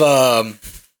must have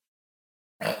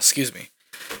excuse me.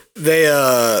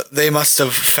 They must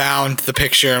have found the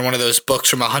picture in one of those books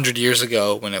from 100 years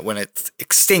ago when it's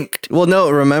extinct. Well, no,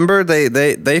 remember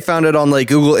they found it on like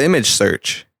Google image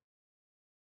search.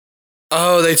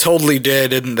 Oh, they totally did,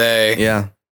 didn't they? Yeah.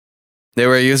 They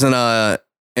were using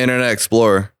Internet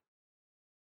Explorer.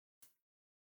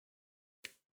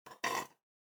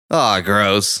 Oh,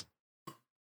 gross.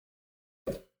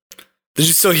 Did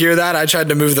you still hear that? I tried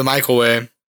to move the mic away.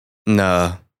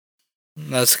 No.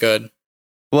 That's good.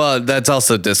 Well, that's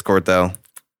also Discord though.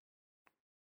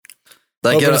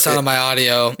 Like Open the sound of my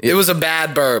audio. It was a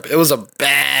bad burp. It was a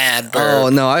bad burp. Oh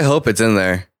no, I hope it's in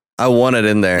there. I want it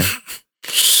in there.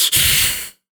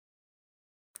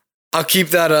 I'll keep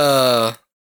that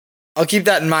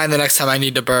in mind the next time I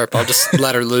need to burp. I'll just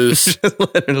let her loose. Just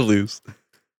let her loose.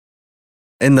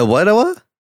 In the what?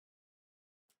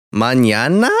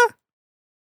 Mañana?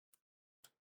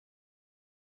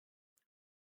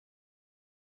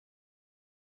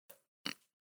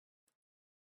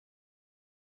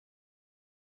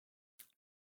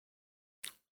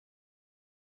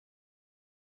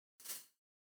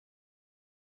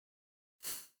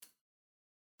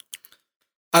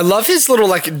 I love his little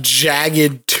like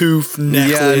jagged tooth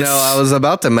necklace. Yeah, no, I was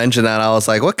about to mention that. I was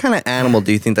like, what kind of animal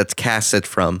do you think that's casted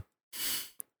from?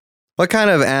 What kind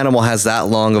of animal has that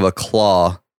long of a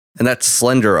claw and that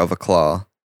slender of a claw?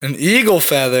 An eagle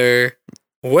feather.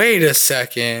 Wait a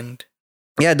second.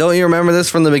 Yeah, don't you remember this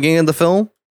from the beginning of the film?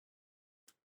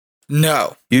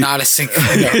 No, not a single.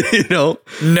 No. You know?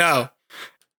 No.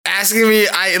 Asking me,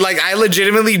 I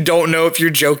legitimately don't know if you're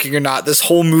joking or not. This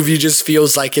whole movie just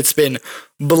feels like it's been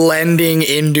blending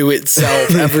into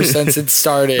itself ever since it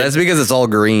started. That's because it's all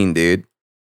green, dude.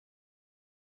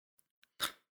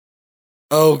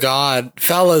 Oh God,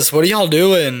 fellas, what are y'all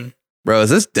doing? Bro, is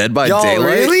this Dead by Y'all Daylight?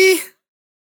 really?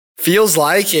 Feels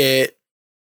like it.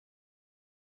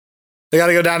 They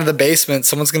gotta go down to the basement.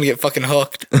 Someone's gonna get fucking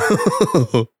hooked.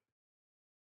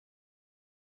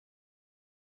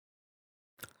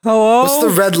 Hello? What's the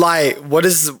red light? What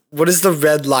is the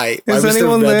red light? Why Is was the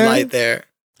anyone red there? light there?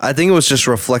 I think it was just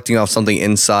reflecting off something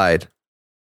inside.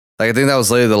 Like, I think that was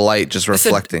literally the light just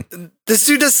reflecting. This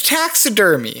dude does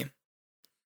taxidermy.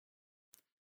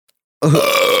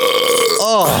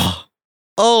 Oh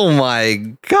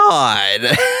my God.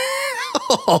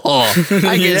 Oh,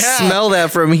 I can Yeah. smell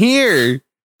that from here.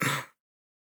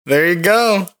 There you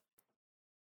go.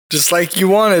 Just like you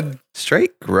wanted.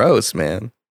 Straight gross,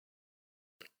 man.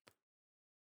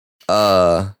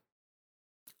 Why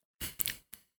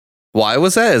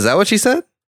was that? Is that what she said?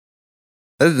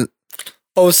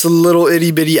 Oh, it's a little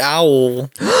itty bitty owl.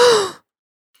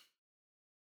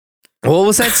 What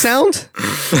was that sound?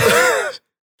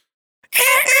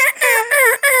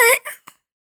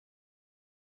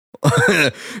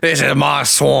 This is my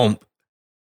swamp.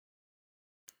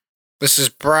 This is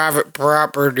private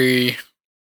property.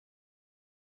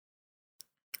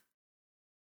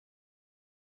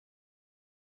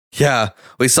 Yeah,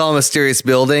 we saw a mysterious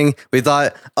building. We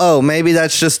thought, oh, maybe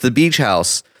that's just the beach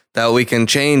house that we can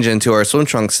change into our swim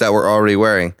trunks that we're already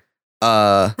wearing.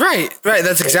 Right.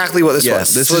 That's exactly what this Yeah,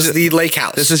 was. this This was is- the lake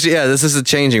house. This is the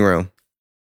changing room.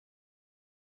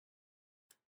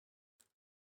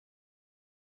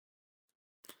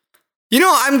 You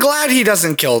know, I'm glad he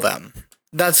doesn't kill them.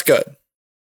 That's good.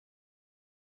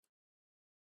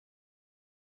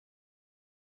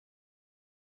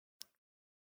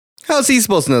 How's he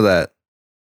supposed to know that?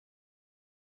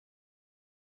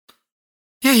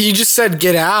 Yeah, you just said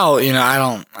get out. You know, I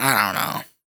don't know.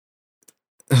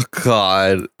 Oh,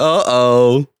 God.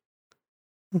 Uh-oh.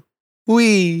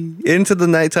 Into the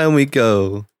nighttime we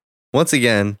go. Once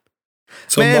again.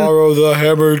 Man. Tomorrow the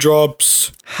hammer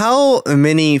drops. How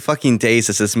many fucking days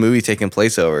has this movie taken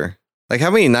place over? Like, how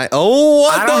many nights? Oh,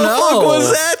 what I the don't fuck know.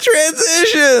 was that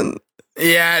transition?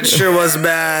 Yeah, it sure was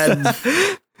bad.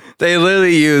 They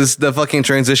literally used the fucking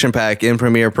transition pack in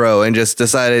Premiere Pro and just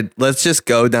decided, let's just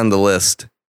go down the list.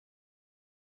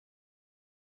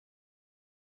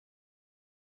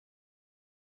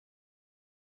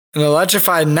 An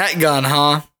electrified net gun,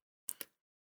 huh?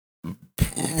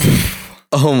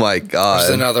 Oh my There's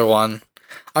God. another one.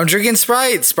 I'm drinking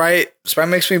Sprite. Sprite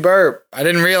makes me burp. I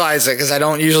didn't realize it because I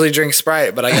don't usually drink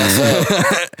Sprite, but I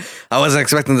guess so. I wasn't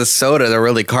expecting the soda to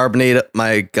really carbonate up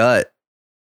my gut.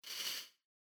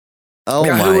 Oh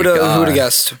Yeah, my who would God. have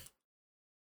guessed?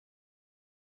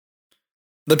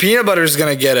 The peanut butter's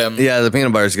gonna get him. Yeah, the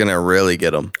peanut butter is going to really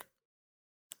get him.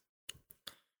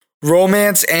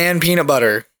 Romance and peanut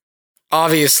butter.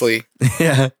 Obviously.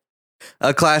 Yeah.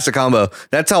 A classic combo.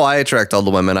 That's how I attract all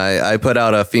the women. I put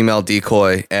out a female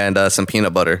decoy and some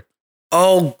peanut butter.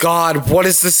 Oh God, what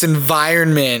is this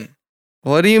environment?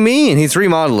 What do you mean? He's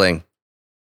remodeling.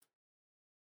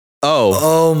 Oh,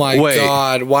 Oh my wait.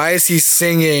 God, why is he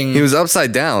singing? he was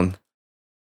upside down.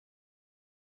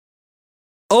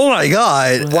 Oh my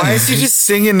God. Why is he just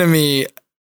singing to me?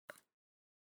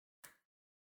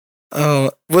 Oh,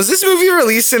 was this movie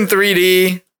released in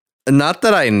 3D? Not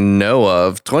that I know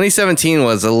of. 2017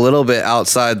 was a little bit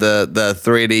outside the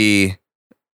 3D.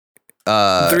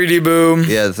 3D boom.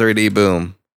 Yeah, the 3D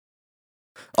boom.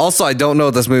 Also, I don't know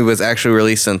if this movie was actually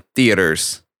released in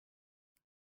theaters.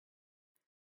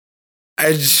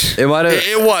 It might have.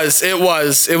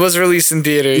 It was released in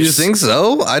theaters. You think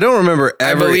so? I don't remember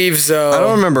ever. I believe so. I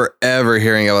don't remember ever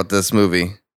hearing about this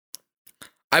movie.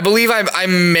 I believe I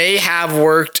may have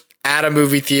worked at a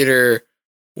movie theater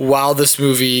while this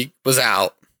movie was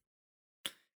out.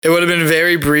 It would have been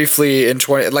very briefly in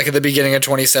like at the beginning of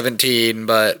 2017,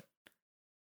 but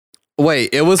Wait,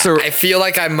 it was I feel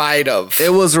like I might have.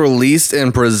 it was released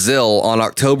in Brazil on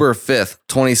October 5th,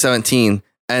 2017,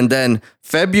 and then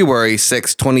February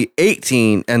 6th,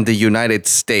 2018 in the United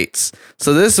States.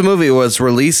 So this movie was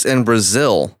released in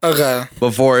Brazil Okay.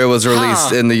 before it was released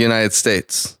Huh. in the United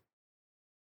States.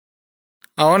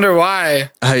 I wonder why.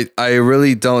 I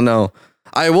really don't know.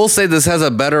 I will say this has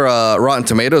a better Rotten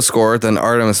Tomato score than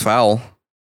Artemis Fowl.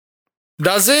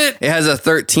 Does it? It has a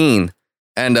 13.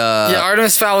 And yeah,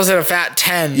 Artemis Fowl was at a fat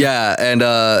 10. Yeah, and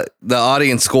the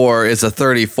audience score is a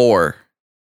 34.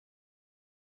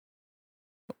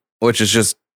 Which is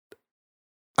just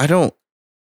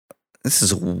this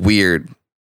is weird.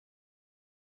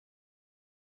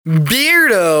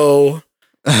 Beardo.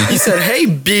 He said, "Hey,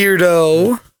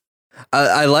 Beardo."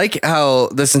 I like how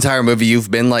this entire movie you've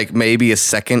been like maybe a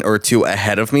second or two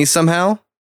ahead of me somehow.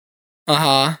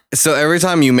 Uh-huh. So every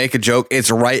time you make a joke, it's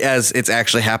right as it's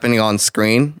actually happening on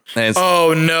screen. And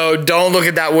oh no, don't look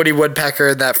at that Woody Woodpecker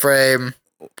in that frame.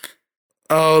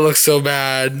 Oh, it looks so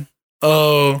bad.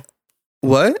 Oh.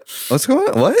 What? What's going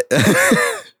on? What?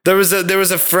 There was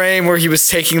a frame where he was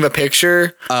taking the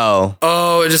picture. Oh.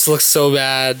 Oh, it just looks so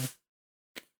bad.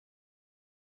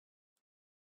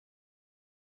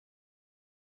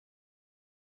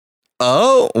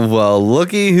 Oh, well,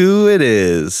 looky who it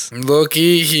is.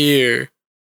 Looky here.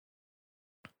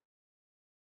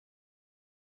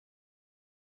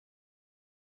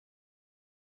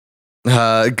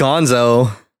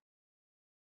 Gonzo.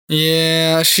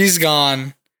 Yeah, she's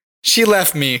gone. She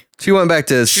left me. She went back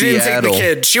to She didn't Seattle. take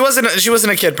the kid. She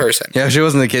wasn't a kid person. Yeah, she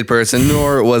wasn't a kid person,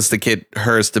 nor was the kid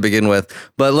hers to begin with.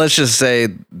 But let's just say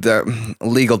the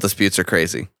legal disputes are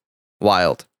crazy.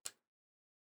 Wild.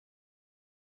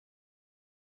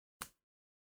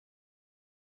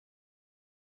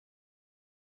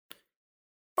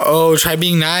 Oh, try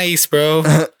being nice, bro.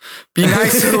 Be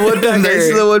nice to the woodpecker. Nice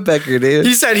to the woodpecker, dude.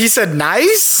 He said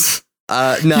nice?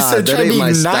 Nah, he said that try ain't being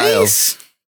my style. nice?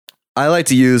 I like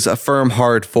to use a firm,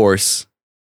 hard force.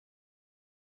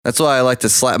 That's why I like to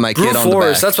slap my kid Brute on the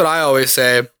force, back. that's what I always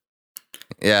say.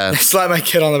 Yeah. Slap my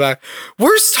kid on the back.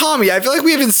 Where's Tommy? I feel like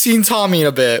we haven't seen Tommy in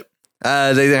a bit.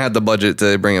 They didn't have the budget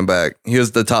to bring him back. He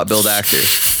was the top billed actor.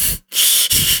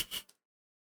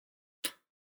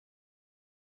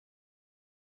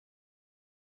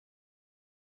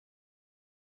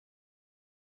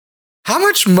 How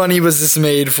much money was this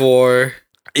made for?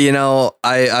 You know,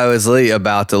 I was literally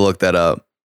about to look that up.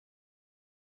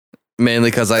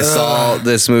 Mainly because I saw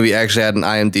this movie actually had an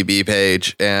IMDb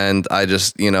page, and I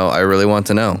just, I really want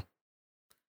to know.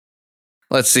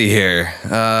 Let's see here.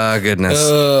 Goodness.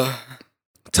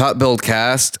 Top billed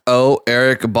cast. Oh,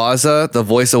 Eric Bauza, the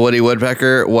voice of Woody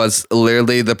Woodpecker, was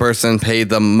literally the person paid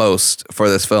the most for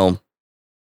this film.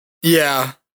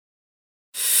 Yeah.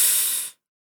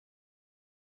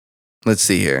 Let's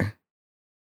see here.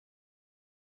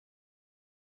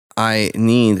 I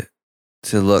need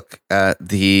to look at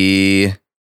the.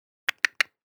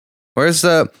 Where's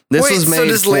the? This Wait, was made so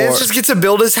does for. Lance just get to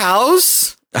build his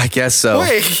house? I guess so.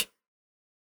 Wait.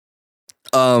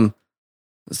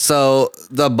 So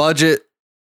the budget.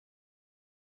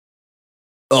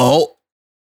 Oh.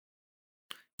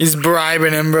 He's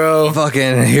bribing him, bro.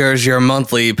 Fucking here's your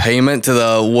monthly payment to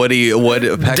the Woody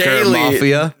Woodpecker Daily.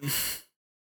 Mafia.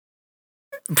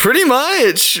 Pretty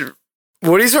much.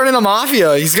 Woody's turning a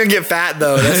mafia. He's gonna get fat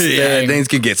though. That's the Yeah, thing. things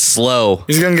could get slow.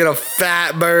 He's gonna get a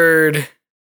fat bird.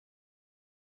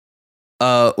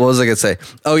 What was I gonna say?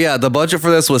 Oh yeah, the budget for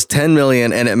this was 10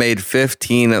 million and it made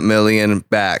 15 million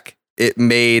back. It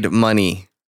made money.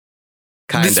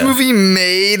 Kinda. This movie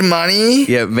made money.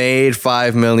 Yeah, it made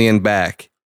 5 million back.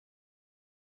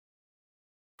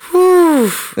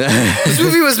 Whew. This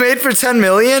movie was made for 10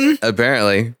 million.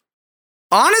 Apparently.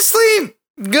 Honestly,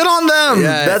 good on them.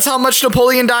 Yeah. That's how much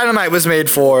Napoleon Dynamite was made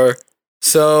for.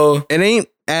 So, It ain't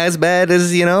as bad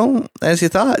as, as you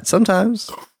thought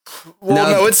sometimes.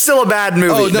 well, no, it's still a bad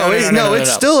movie. Oh, no,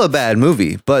 it's still a bad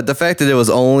movie. But the fact that it was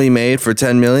only made for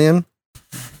 10 million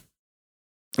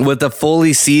with a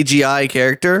fully CGI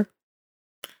character.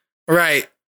 Right.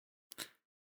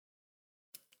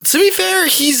 To be fair,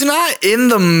 he's not in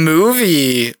the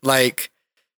movie. Like,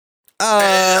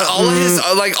 all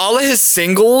of his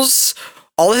singles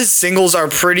are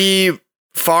pretty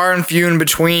far and few in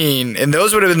between, and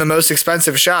those would have been the most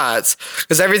expensive shots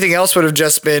because everything else would have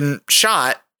just been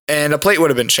shot and a plate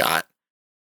would have been shot.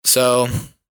 So,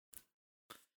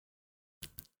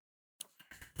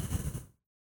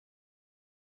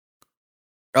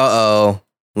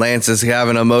 Lance is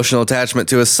having an emotional attachment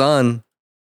to his son.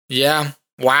 yeah.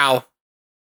 Wow.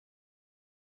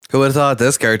 Who would have thought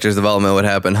this character's development would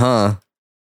happen, huh?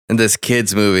 In this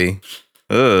kid's movie.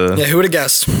 Ugh. Yeah, who would have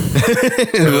guessed?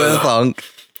 Who would have thunk?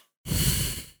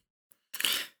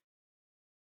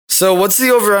 So, what's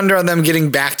the over-under on them getting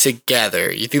back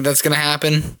together? You think that's going to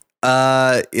happen?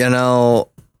 I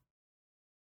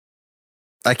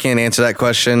can't answer that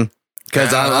question.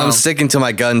 Because I don't know. I'm sticking to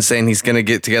my gun saying he's going to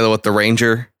get together with the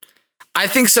Ranger. I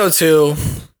think so too.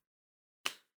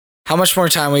 How much more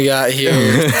time we got here?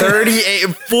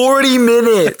 40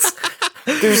 minutes.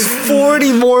 There's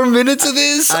 40 more minutes of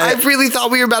this. I really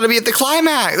thought we were about to be at the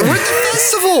climax. We're at the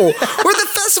festival. We're at the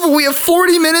festival. We have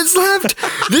 40 minutes left.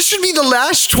 This should be the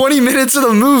last 20 minutes of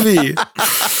the movie.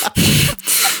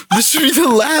 This should be the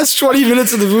last 20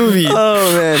 minutes of the movie.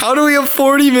 Oh, man. How do we have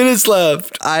 40 minutes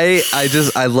left? I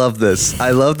love this.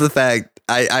 I love the fact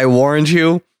I warned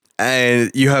you.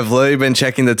 And you have literally been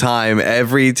checking the time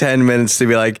every 10 minutes to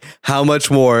be like, how much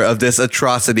more of this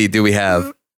atrocity do we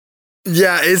have?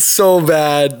 Yeah, it's so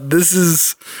bad.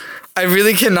 I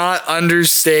really cannot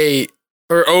understate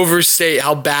or overstate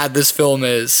how bad this film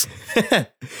is. Do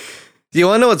you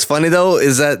want to know what's funny, though?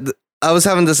 Is that I was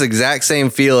having this exact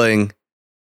same feeling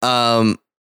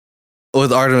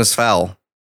with Artemis Fowl.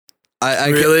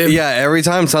 Really? Yeah, every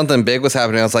time something big was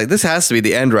happening, I was like, this has to be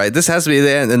the end, right? This has to be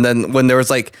the end. And then when there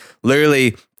was like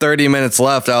literally 30 minutes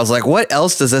left, I was like, what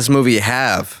else does this movie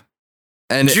have?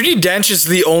 And Judi Dench is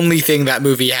the only thing that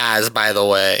movie has, by the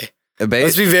way.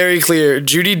 Let's be very clear.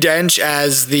 Judi Dench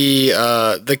as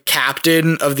the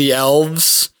captain of the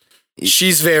elves,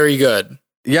 she's very good.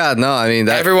 Yeah, no, I mean...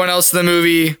 Everyone else in the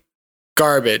movie,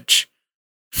 garbage.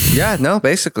 Yeah, no,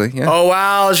 basically, yeah. Oh,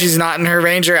 wow, she's not in her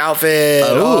ranger outfit.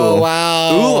 Oh,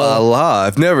 wow. Ooh la la,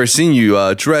 I've never seen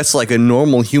you dress like a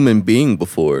normal human being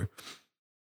before.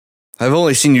 I've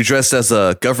only seen you dressed as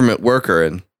a government worker,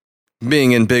 and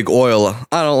being in big oil,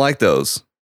 I don't like those.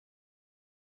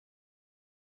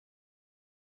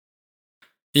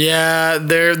 Yeah,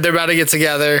 they're about to get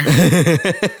together.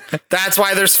 That's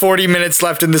why there's 40 minutes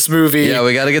left in this movie. Yeah,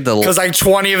 we got to get the... Because like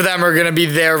 20 of them are going to be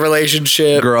their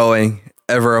relationship. Growing,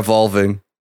 ever evolving.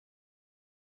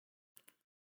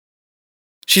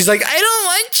 She's like, I don't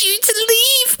want you to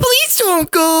leave. Please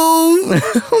don't go.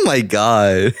 Oh my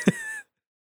God.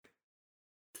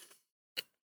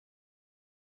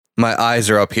 My eyes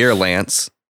are up here,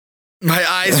 Lance. My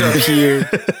eyes are up here.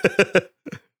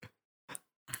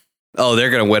 Oh, they're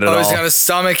going to win it all. He's got a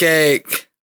stomach ache.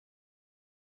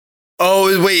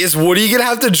 Oh, wait, is Woody going to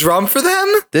have to drum for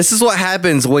them? This is what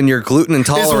happens when you're gluten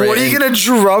intolerant. Is Woody going to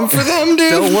drum for them,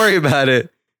 dude? Don't worry about it.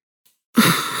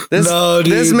 This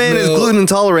dude, man is gluten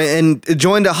intolerant and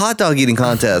joined a hot dog eating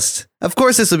contest. Of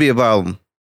course this would be a problem.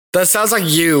 That sounds like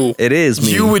you. It is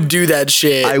me. You would do that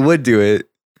shit. I would do it.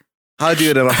 I'd do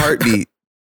it in a heartbeat.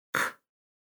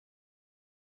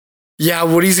 Yeah,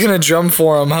 Woody's gonna drum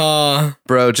for him, huh?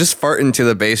 Bro, just fart into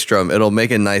the bass drum. It'll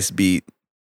make a nice beat.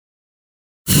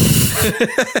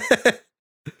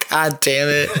 God damn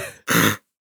it.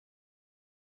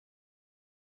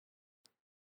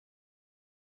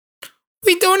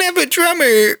 We don't have a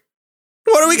drummer.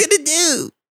 What are we gonna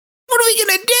do? What are we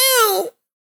gonna do?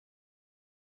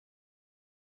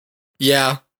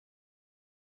 Yeah.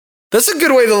 That's a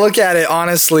good way to look at it,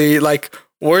 honestly. Like,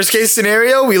 worst case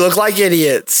scenario, we look like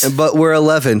idiots. But we're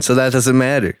 11, so that doesn't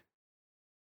matter.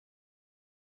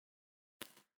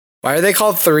 Why are they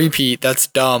called three-peat? That's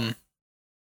dumb.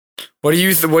 What are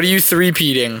you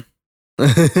three-peating?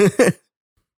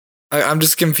 I'm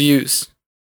just confused.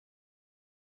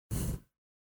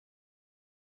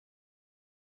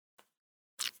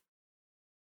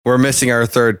 We're missing our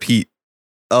third Pete.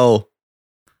 Oh.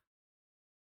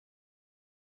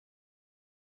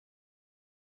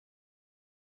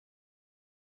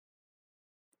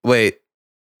 Wait.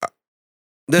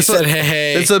 This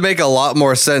would make a lot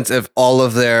more sense if all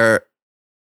of their...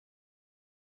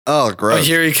 Oh, gross. Oh,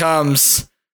 here he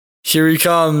comes. Here he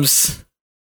comes.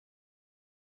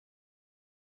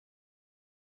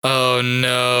 Oh,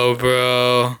 no,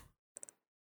 bro.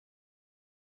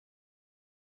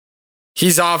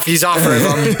 He's off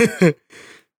rhythm.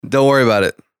 Don't worry about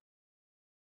it.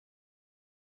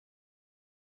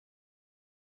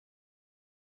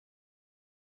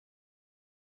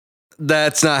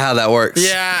 That's not how that works.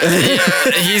 Yeah.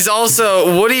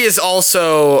 Woody is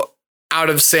also out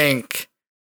of sync.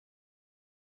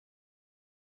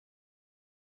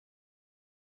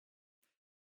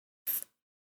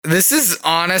 This is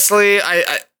honestly,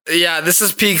 this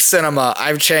is peak cinema.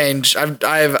 I've changed.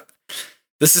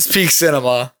 This is peak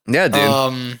cinema. Yeah,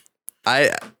 dude.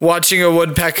 Watching a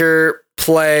woodpecker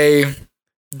play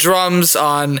drums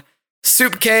on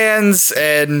soup cans,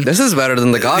 and this is better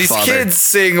than The Godfather. These kids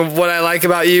sing "What I Like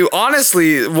About You."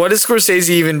 Honestly, what is Scorsese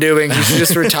even doing? He should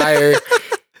just retire.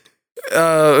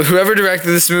 Whoever directed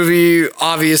this movie,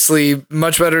 obviously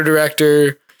much better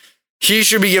director. He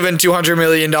should be given $200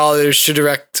 million to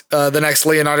direct the next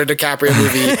Leonardo DiCaprio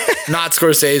movie, not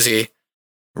Scorsese.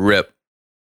 Rip.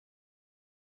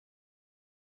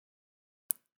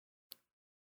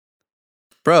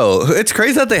 Bro, it's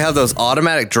crazy that they have those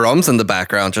automatic drums in the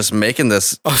background just making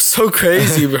this. Oh, so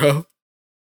crazy, bro.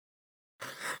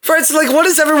 Bro, it's like, what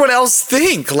does everyone else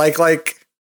think? Like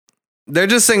They're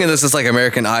just singing this as like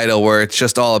American Idol where it's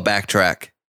just all a backtrack.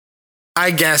 I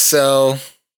guess so.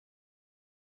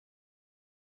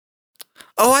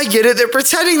 Oh, I get it. They're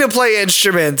pretending to play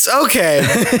instruments. Okay.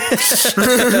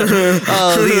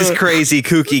 Oh, these crazy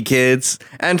kooky kids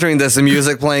entering this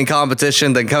music playing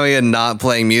competition, then coming in and not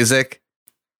playing music.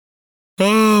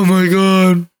 Oh my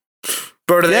god.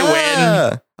 Bro, do they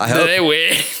win? I Do hope. they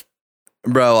win?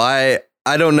 Bro, I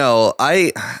don't know.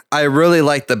 I really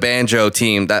like the banjo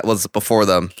team that was before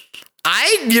them.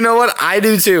 You know what? I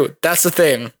do too. That's the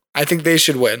thing. I think they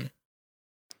should win.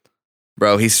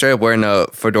 Bro, he's straight up wearing a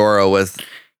fedora with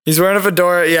He's wearing a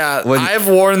fedora. Yeah, I've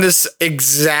worn this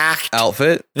exact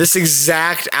outfit.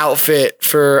 Outfit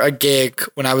for a gig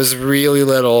when I was really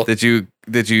little. Did you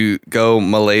go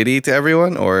milady to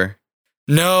everyone or?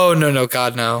 No,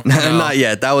 God, no. Not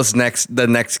yet. That was the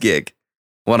next gig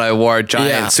when I wore a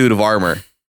giant suit of armor.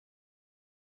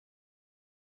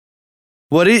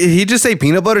 What did he just say?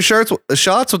 Peanut butter shots with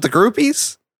the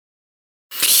groupies?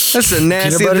 That's the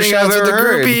nastiest thing I've ever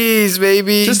heard. Groupies,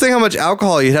 baby. Just think how much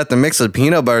alcohol you'd have to mix with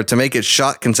peanut butter to make it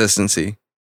shot consistency.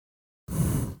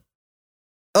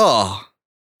 Oh.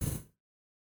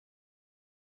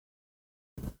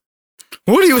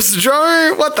 Woody was the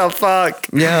drummer? What the fuck?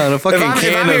 Yeah, and a fucking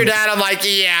if I'm your dad, I'm like,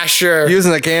 yeah, sure.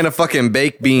 Using a can of fucking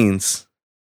baked beans.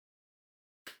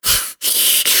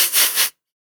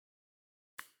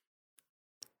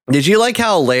 Did you like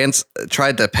how Lance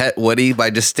tried to pet Woody by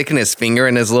just sticking his finger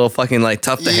in his little fucking like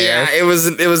tuft of hair? Yeah, it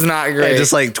was not great. And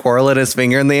just like twirling his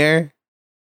finger in the air.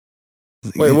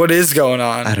 Wait, what is going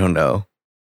on? I don't know.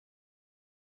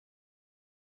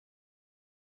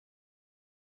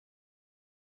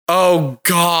 Oh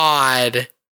God.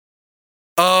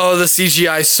 Oh, the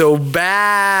CGI is so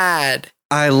bad.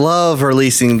 I love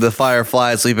releasing the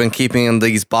fireflies we've been keeping in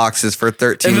these boxes for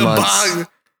 13 months.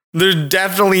 They're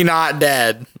definitely not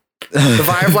dead. The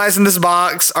fireflies in this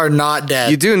box are not dead.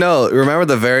 You do know, remember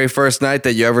the very first night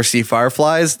that you ever see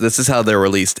fireflies? This is how they're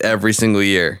released every single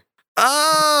year.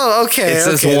 Oh, okay.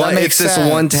 It's this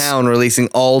one town releasing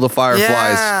all the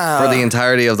fireflies for the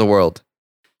entirety of the world.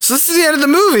 So this is the end of the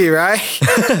movie,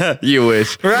 right? You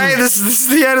wish. Right? This is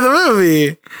the end of the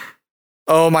movie.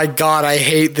 Oh my God, I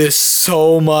hate this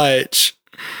so much.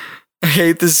 I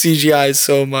hate the CGI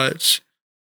so much.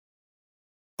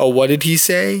 Oh, what did he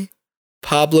say?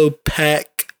 Pablo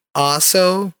Peck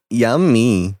also?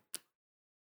 Yummy.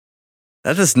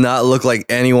 That does not look like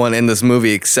anyone in this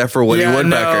movie except for Woody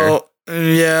Woodpecker. No.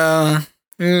 Yeah.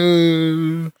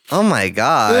 Oh my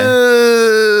God.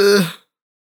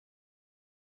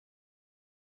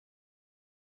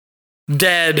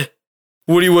 Dead.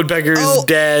 Woody Woodpecker is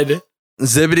dead.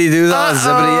 Zippity doo dah,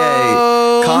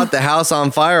 zippity yay. Caught the house on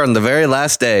fire on the very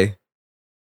last day.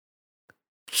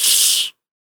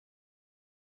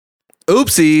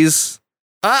 Oopsies.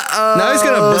 Uh-oh. Now he's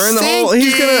gonna burn the whole.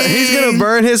 He's gonna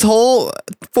burn his whole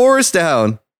forest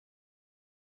down.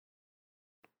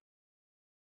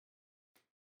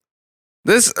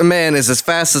 This man is as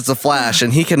fast as the Flash,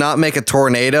 and he cannot make a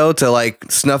tornado to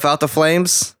like snuff out the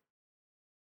flames.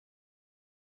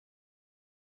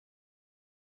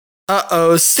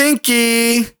 Uh-oh,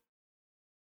 Stinky.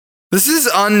 This is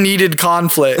unneeded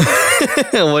conflict.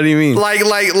 What do you mean?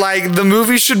 Like the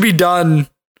movie should be done.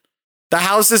 The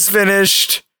house is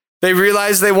finished. They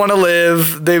realize they want to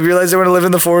live. They realize they want to live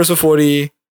in the forest with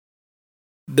Woody.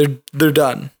 They're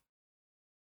done.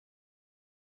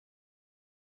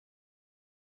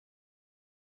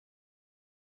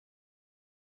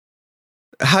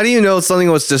 How do you know something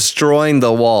was destroying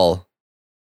the wall?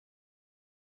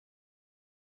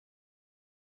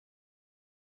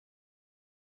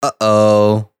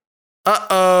 Uh-oh.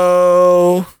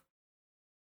 Uh-oh.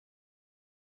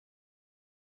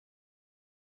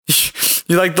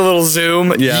 You like the little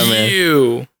zoom? Yeah, man.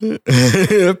 You.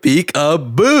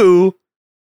 Peek-a-boo.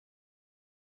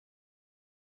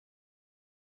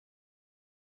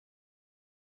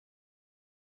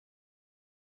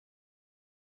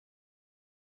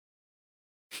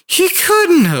 He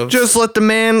couldn't have. Just let the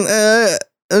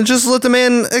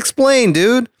man explain,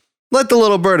 dude. Let the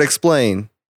little bird explain.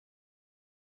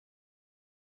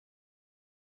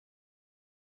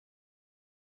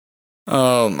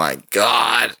 Oh my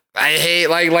God. I hate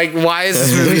like why is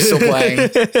this movie still playing?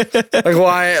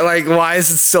 Why is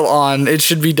it still on? It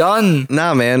should be done.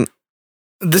 Nah, man.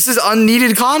 This is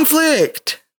unneeded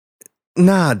conflict.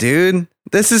 Nah, dude.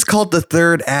 This is called the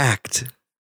third act.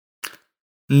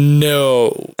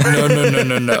 No.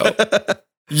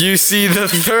 You see, the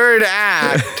third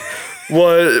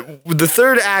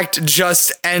act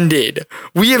just ended.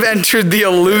 We have entered the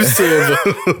elusive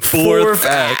fourth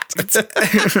act.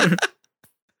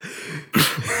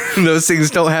 Those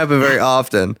things don't happen very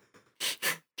often.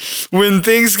 When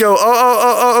things go,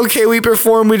 okay, we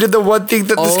performed. We did the one thing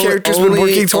that this character's been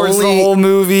working towards the whole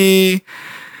movie.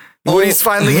 Woody's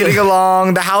finally getting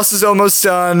along. The house is almost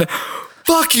done.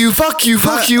 Fuck you.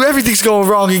 Everything's going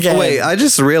wrong again. Wait, I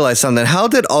just realized something. How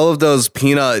did all of those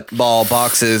peanut ball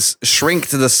boxes shrink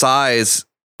to the size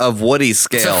of Woody's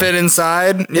scale? To fit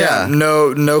inside? Yeah.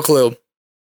 No clue.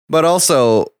 But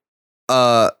also,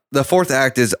 the fourth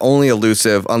act is only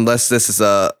elusive unless this is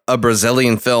a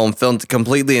Brazilian film filmed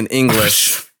completely in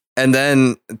English and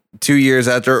then 2 years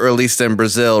after it released in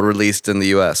Brazil, released in the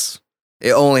US.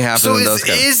 It only happens in those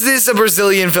kinds. Is this a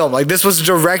Brazilian film? Like, this was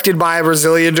directed by a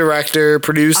Brazilian director,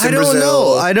 produced in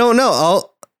Brazil? I don't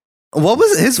know. What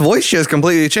was it? His voice just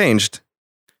completely changed.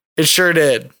 It sure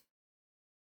did.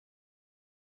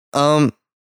 Let's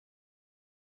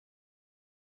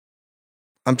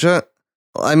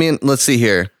see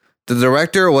here. The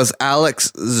director was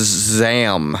Alex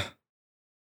Zam.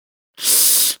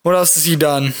 What else has he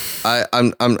done?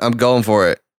 I'm going for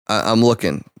it. I'm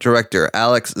looking. Director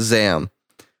Alex Zam.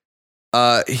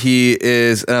 He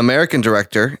is an American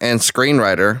director and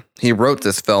screenwriter. He wrote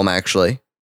this film, actually.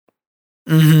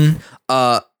 Mm-hmm.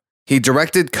 He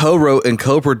directed, co-wrote, and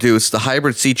co-produced the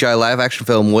hybrid CGI live-action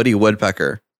film Woody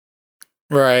Woodpecker.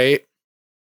 Right.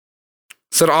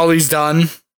 Is that all he's done?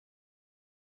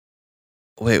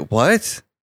 Wait, what?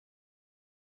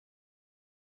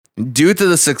 Due to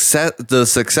the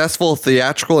successful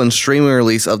theatrical and streaming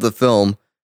release of the film,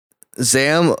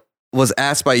 Zam was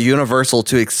asked by Universal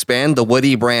to expand the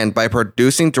Woody brand by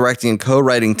producing, directing, and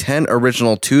co-writing 10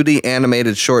 original 2D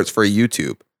animated shorts for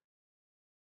YouTube.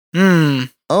 Oh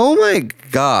my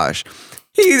gosh.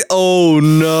 Oh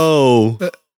no.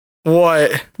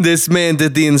 What? This man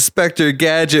did the Inspector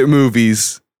Gadget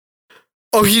movies.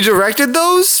 Oh, he directed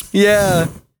those? Yeah.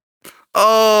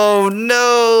 Oh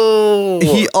no.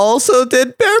 He also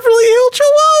did Beverly Hills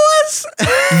Chihuahuas.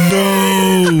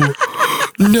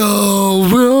 No,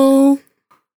 bro.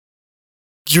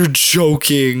 You're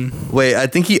joking. Wait, I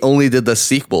think he only did the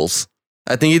sequels.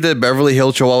 I think he did Beverly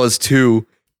Hills Chihuahuas 2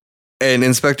 and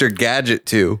Inspector Gadget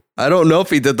 2. I don't know if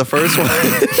he did the first one.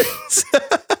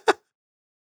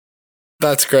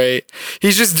 That's great.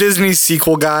 He's just Disney's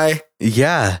sequel guy.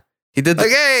 Yeah. He did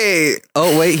hey.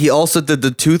 Oh, wait, he also did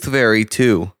the Tooth Fairy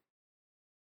 2.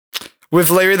 With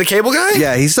Larry the Cable Guy?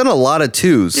 Yeah, he's done a lot of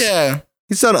 2s. Yeah.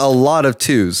 He's done a lot of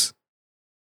 2s.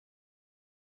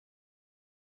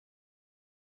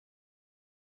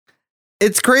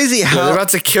 It's crazy how they're about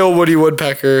to kill Woody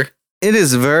Woodpecker. It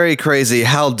is very crazy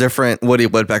how different Woody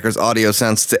Woodpecker's audio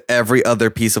sounds to every other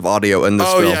piece of audio in this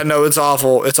film. Oh yeah, no, it's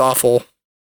awful. It's awful.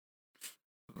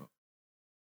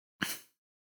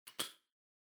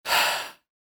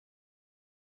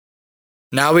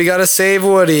 Now we gotta save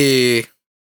Woody.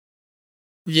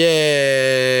 Yay.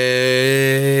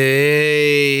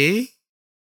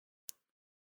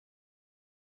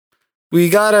 We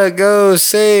gotta go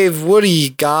save Woody,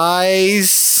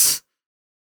 guys.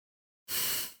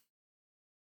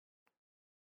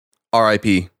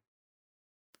 R.I.P.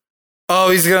 Oh,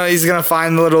 he's gonna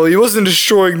find the little. He wasn't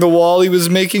destroying the wall. He was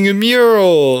making a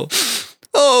mural.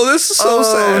 Oh, this is so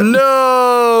sad. No.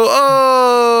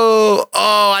 Oh,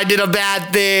 I did a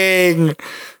bad thing.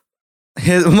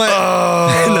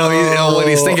 What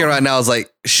he's thinking right now is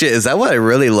like, shit, is that what I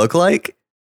really look like?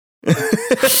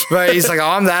 Right, he's like, oh,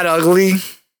 I'm that ugly.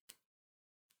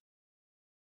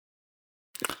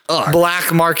 Ugh.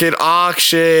 Black market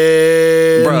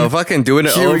auction. Bro, fucking doing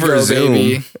it over Zoom.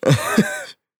 Baby.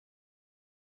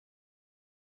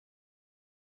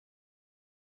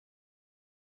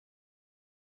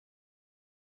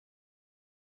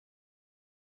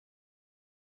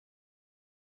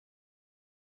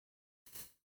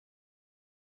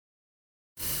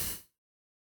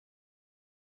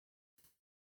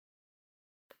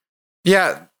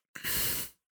 Yeah.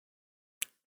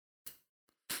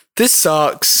 This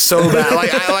sucks so bad.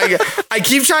 I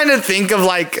keep trying to think of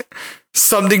like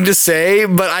something to say,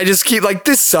 but I just keep like,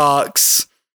 this sucks.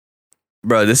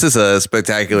 Bro, this is a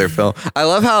spectacular film. I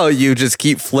love how you just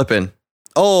keep flipping.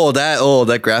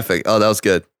 That graphic. Oh, that was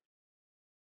good.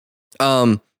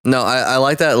 No, I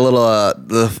like that little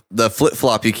the flip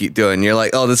flop you keep doing. You're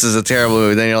like, oh, this is a terrible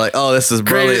movie. Then you're like, oh, this is a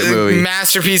brilliant movie,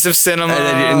 masterpiece of cinema.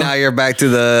 And then now you're back to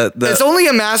the. It's only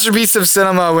a masterpiece of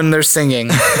cinema when they're singing.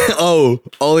 Oh,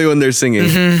 only when they're singing.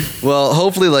 Mm-hmm. Well,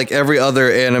 hopefully, like every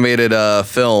other animated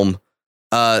film,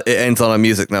 it ends on a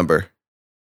music number.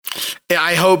 Yeah,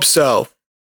 I hope so.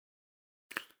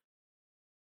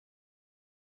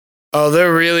 Oh,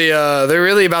 they're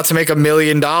really about to make $1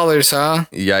 million, huh?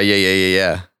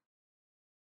 Yeah.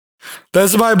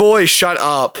 That's my boy. Shut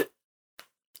up.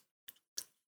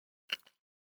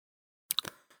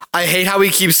 I hate how he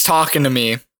keeps talking to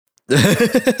me.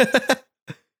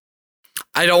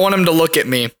 I don't want him to look at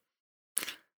me.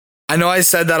 I know I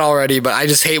said that already, but I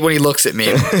just hate when he looks at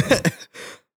me.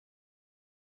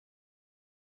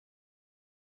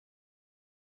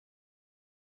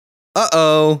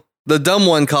 Uh-oh. The dumb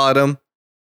one caught him.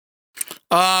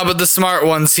 But the smart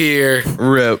one's here.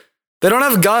 Rip. They don't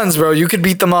have guns, bro. You could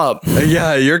beat them up.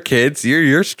 Yeah, you're kids.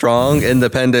 You're strong,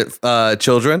 independent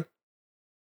children.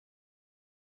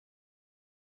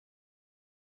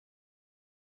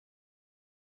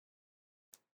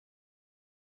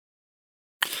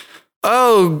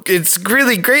 Oh, it's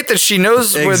really great that she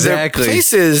knows where their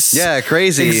place is. Yeah,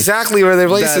 crazy. Exactly where their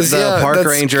place is. The park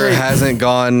ranger great. hasn't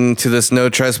gone to this no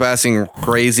trespassing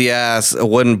crazy ass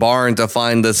wooden barn to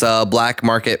find this black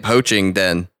market poaching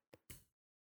den.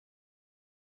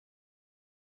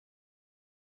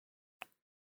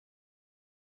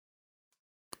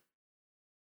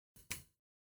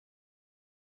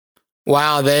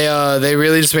 Wow, they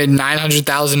really just made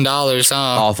 $900,000, huh?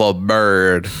 Off a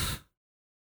bird.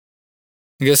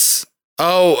 I guess.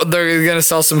 Oh, they're gonna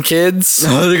sell some kids.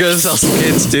 Oh, they're gonna sell some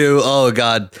kids too. Oh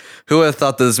God, who would have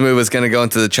thought this movie was gonna go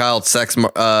into the child sex,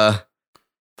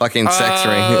 fucking sex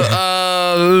ring?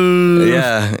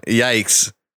 Yeah,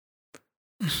 yikes.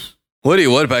 Woody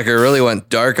Woodpecker really went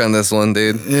dark on this one,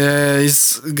 dude. Yeah,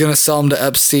 he's gonna sell them to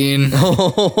Epstein.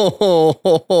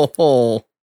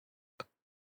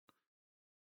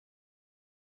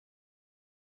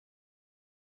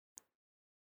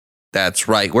 That's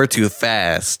right. We're too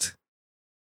fast.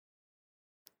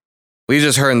 We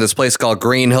just heard in this place called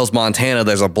Green Hills, Montana,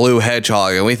 there's a blue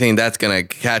hedgehog, and we think that's going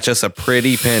to catch us a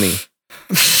pretty penny.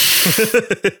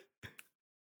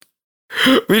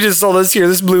 We just sold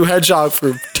this blue hedgehog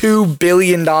for $2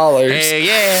 billion. Hey,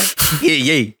 yeah.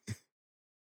 Yeah.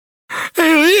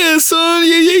 Hell yeah, son.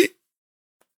 Yeah.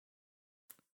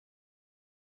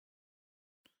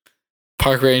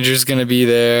 Park ranger's going to be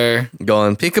there.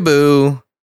 Going peekaboo.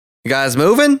 You guys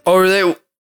moving? Or they...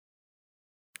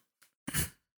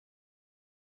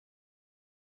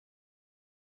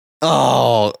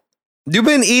 Oh, you've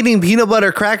been eating peanut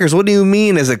butter crackers. What do you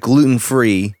mean is it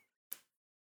gluten-free?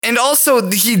 And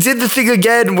also, he did the thing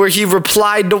again where he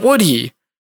replied to Woody.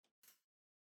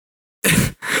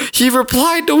 He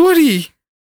replied to Woody.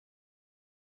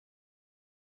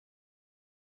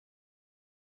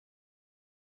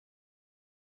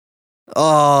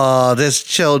 Oh, this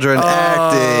children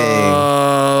acting.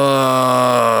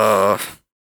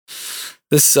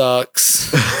 This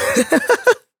sucks.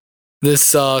 This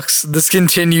sucks. This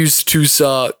continues to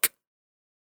suck.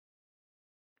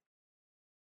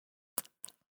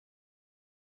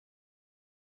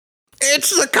 It's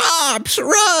the cops!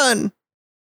 Run!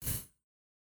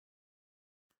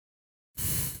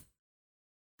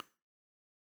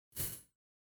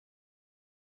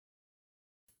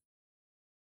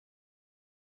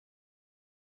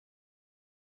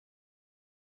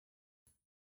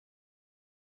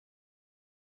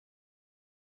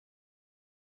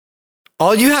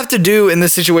 All you have to do in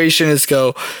this situation is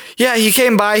go, yeah, he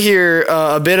came by here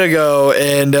a bit ago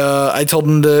and I told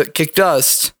him to kick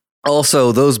dust.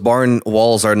 Also, those barn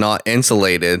walls are not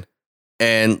insulated.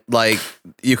 And, like,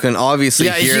 you can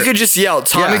obviously hear... he could just yell.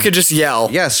 Tommy could just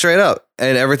yell. Yeah, straight up.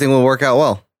 And everything will work out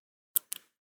well.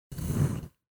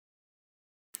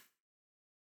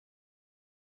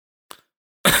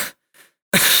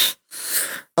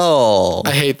 Oh.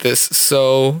 I hate this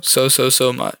so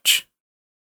much.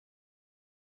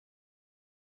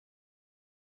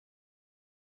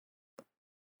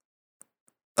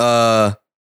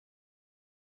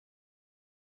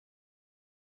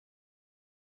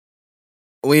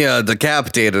 We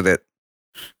decapitated it.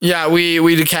 Yeah,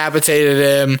 we decapitated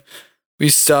him. We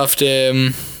stuffed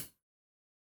him.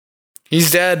 He's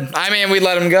dead. I mean, we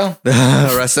let him go.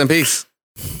 Rest in peace.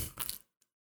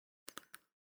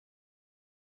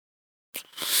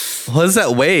 What is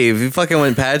that wave? You fucking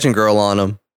went pageant girl on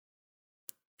him.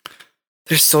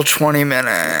 There's still 20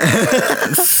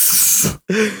 minutes.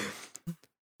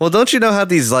 Well, don't you know how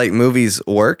these like movies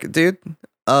work, dude?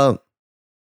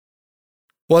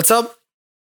 What's up?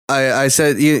 I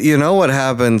said you know what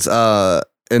happens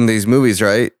in these movies,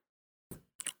 right?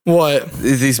 What?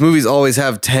 These movies always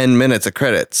have 10 minutes of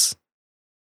credits.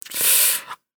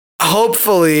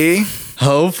 Hopefully.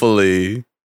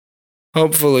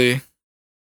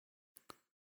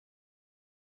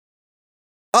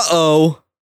 Uh-oh.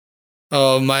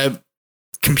 Oh, my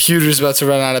computer's about to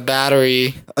run out of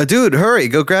battery. Dude, hurry,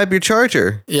 go grab your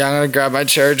charger. Yeah, I'm gonna grab my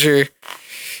charger.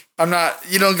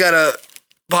 You don't gotta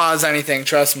pause anything,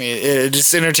 trust me.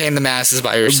 Just entertain the masses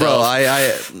by yourself. Bro,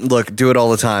 I look, do it all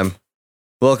the time.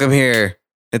 Welcome here.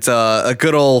 It's a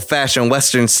good old fashioned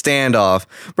Western standoff.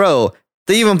 Bro,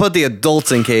 they even put the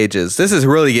adults in cages. This is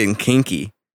really getting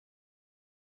kinky.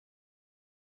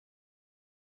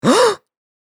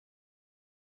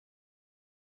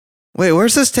 Wait,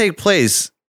 where's this take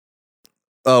place?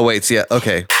 Oh, wait,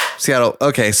 okay. Seattle.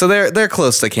 Okay, so they're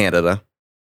close to Canada.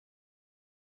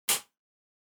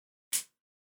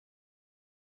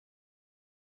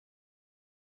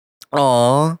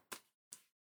 Aw.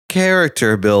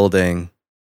 Character building.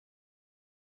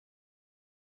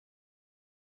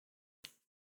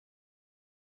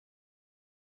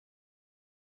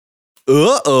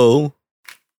 Uh-oh.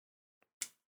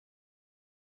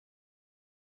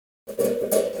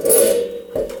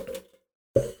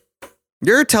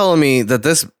 You're telling me that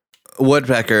this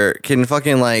woodpecker can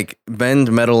fucking like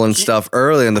bend metal and stuff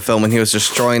early in the film when he was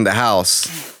destroying the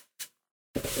house.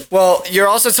 Well, you're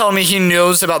also telling me he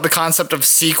knows about the concept of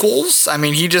sequels? I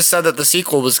mean, he just said that the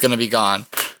sequel was going to be gone.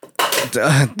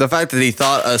 The fact that he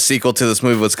thought a sequel to this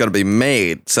movie was going to be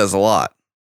made says a lot.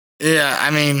 Yeah, I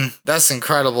mean, that's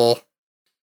incredible.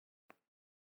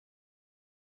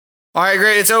 All right,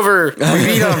 great, it's over. We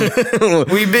beat him.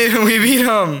 we beat him. We beat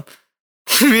him.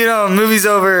 Movie's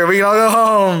over. We can all go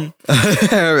home.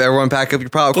 Everyone pack up your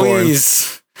popcorn.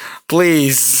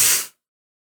 Please.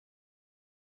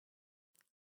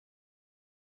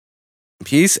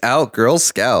 Peace out, Girl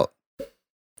Scout.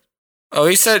 Oh,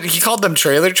 he called them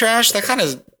trailer trash? That kind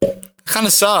of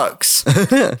sucks.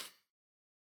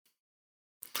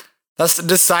 That's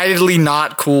decidedly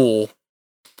not cool.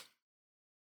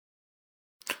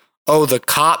 Oh, the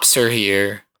cops are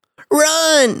here.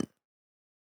 Run!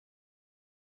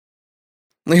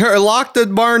 Lock the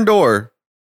barn door.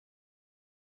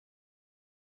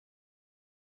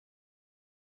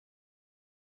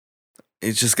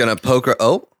 He's just gonna poke her.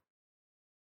 Oh.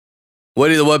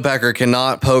 Woody the Woodpecker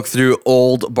cannot poke through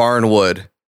old barn wood.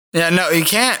 Yeah, no, he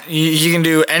can't. He can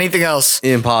do anything else.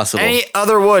 Impossible. Any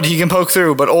other wood he can poke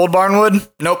through, but old barn wood?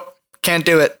 Nope. Can't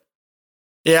do it.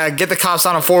 Yeah, get the cops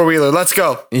on a four-wheeler. Let's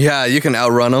go. Yeah, you can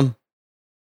outrun them.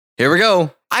 Here we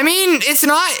go. I mean, it's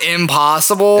not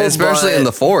impossible. Especially in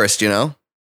the forest, you know?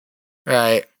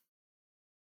 Right.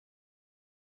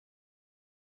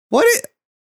 What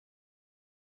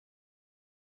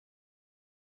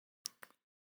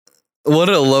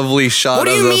a lovely shot. What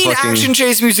do you mean action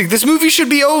chase music? This movie should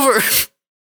be over.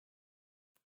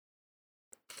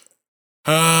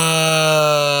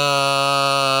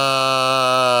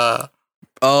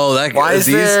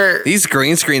 These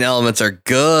green screen elements are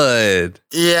good.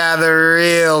 Yeah, they're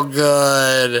real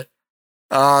good.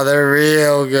 Oh, they're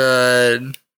real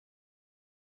good.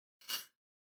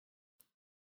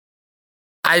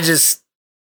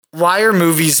 Why are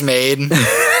movies made?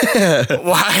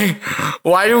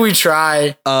 Why do we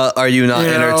try? Are you not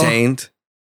entertained?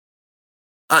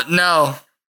 No,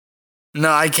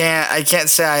 I can't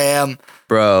say I am.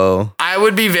 Bro. I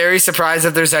would be very surprised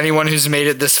if there's anyone who's made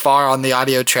it this far on the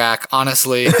audio track,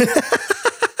 honestly.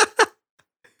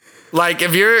 Like,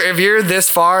 if you're this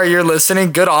far, you're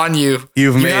listening, good on you.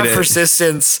 You made have it.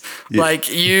 Persistence. Yeah. Like,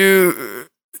 you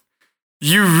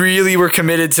really were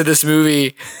committed to this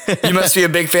movie. You must be a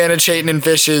big fan of Chayton and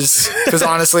Fishes, because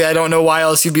honestly, I don't know why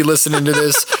else you'd be listening to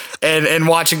this and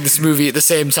watching this movie at the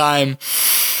same time.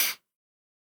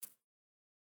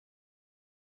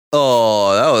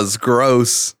 Oh, that was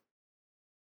gross.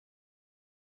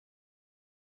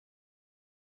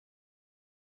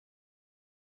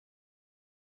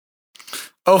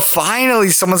 Oh, finally,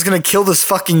 someone's gonna kill this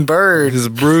fucking bird. This is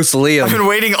Bruce Liam. I've been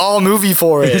waiting all movie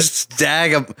for it. Just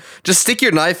stick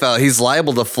your knife out. He's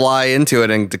liable to fly into it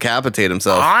and decapitate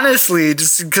himself. Honestly,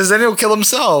 just because then he'll kill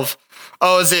himself.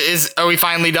 Oh, are we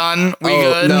finally done? We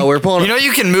good? No, we're pulling. You know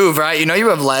you can move, right? You know you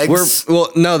have legs.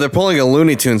 No, they're pulling a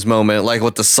Looney Tunes moment, like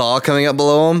with the saw coming up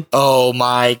below them. Oh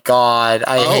my god,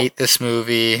 I hate this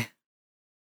movie.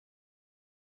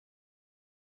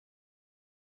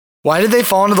 Why did they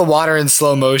fall into the water in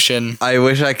slow motion? I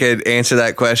wish I could answer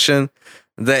that question.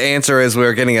 The answer is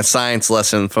we're getting a science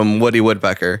lesson from Woody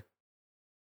Woodpecker.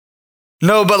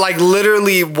 No, but like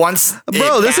literally once.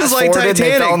 Bro, this is like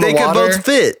Titanic. They could both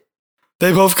fit.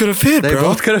 They both could have fit, They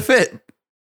both could have fit.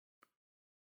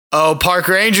 Oh, park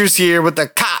rangers here with the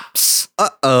cops.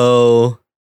 Uh-oh.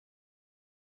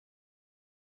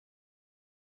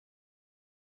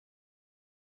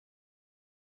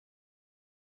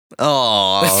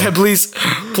 Oh,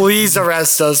 please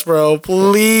arrest us, bro.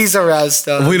 Please arrest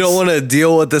us. we don't want to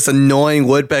deal with this annoying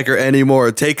woodpecker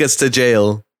anymore. Take us to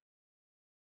jail.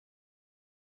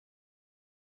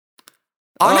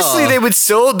 Honestly, they would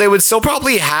still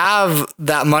probably have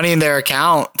that money in their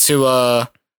account to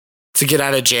get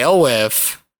out of jail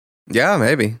with. Yeah,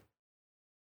 maybe.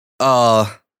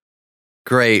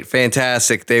 Great,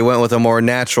 fantastic. They went with a more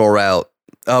natural route,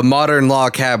 a modern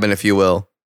log cabin, if you will.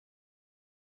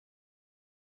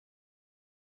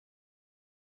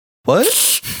 What?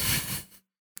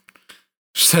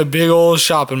 Just a big old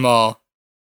shopping mall.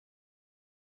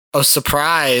 Oh,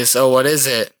 surprise. Oh, what is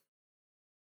it?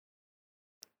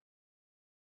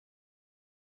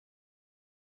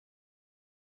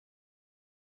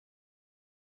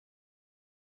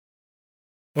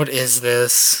 What is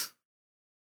this?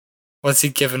 What's he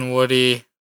giving Woody?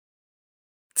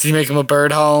 Does he make him a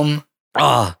bird home?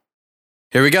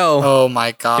 Here we go. Oh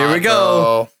my god. Here we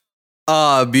go.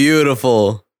 Bro.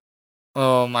 Beautiful.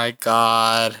 Oh my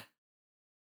god.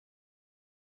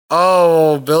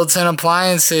 Oh, built-in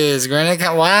appliances. Granite.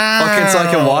 Wow. Fucking so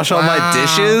I can wash all my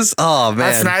dishes. Oh man,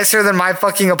 that's nicer than my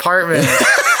fucking apartment.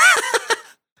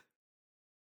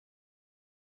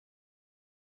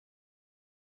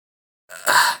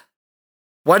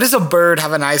 Why does a bird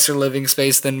have a nicer living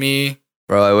space than me?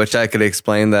 Bro, I wish I could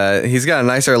explain that. He's got a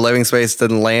nicer living space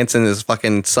than Lance and his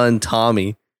fucking son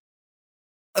Tommy.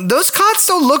 Those cots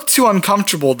don't look too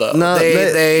uncomfortable though. No,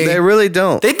 they really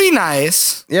don't. They'd be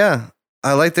nice. Yeah,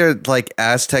 I like their like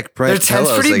Aztec print. Their tent's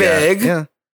pillows pretty they got. big. Yeah,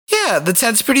 Yeah, the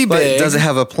tent's pretty but big. does it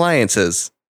have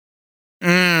appliances?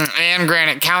 And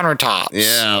granite countertops.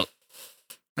 Yeah.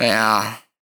 Yeah.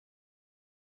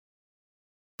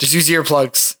 Just use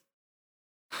earplugs.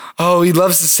 Oh, he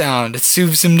loves the sound. It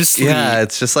soothes him to sleep. Yeah,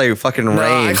 it's just like fucking rain.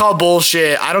 No, I call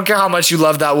bullshit. I don't care how much you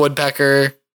love that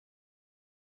woodpecker.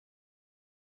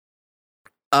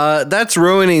 That's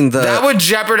ruining the. That would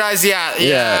jeopardize.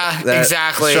 Yeah,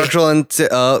 exactly. Structural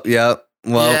yeah.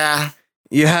 Well, yeah.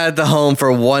 You had the home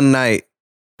for one night.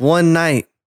 One night.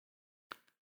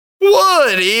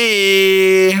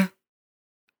 Woody.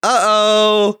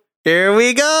 Here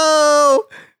we go.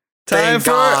 Time Thank for.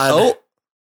 God.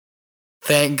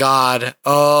 Thank God.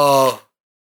 Oh.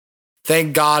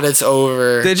 Thank God it's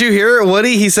over. Did you hear it,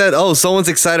 Woody? He said, "Oh, someone's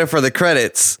excited for the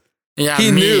credits." Yeah, he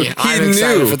knew. I'm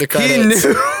excited for the credits. He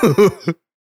knew.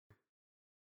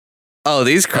 Oh,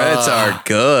 these credits are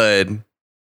good.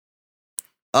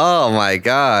 Oh my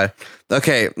god.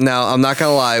 Okay, now I'm not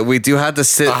gonna lie. We do have to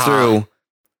sit through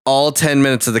all 10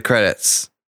 minutes of the credits.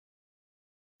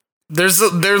 There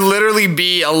literally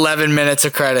be 11 minutes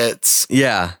of credits.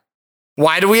 Yeah.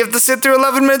 Why do we have to sit through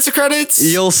 11 minutes of credits?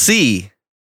 You'll see.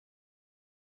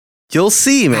 You'll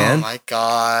see, man. Oh my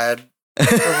god.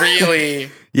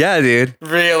 Really? Yeah, dude.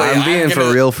 Really? I'm being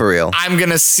for real. I'm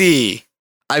gonna see.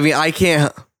 I mean, I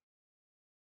can't.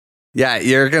 Yeah,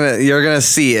 you're gonna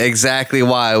see exactly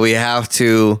why we have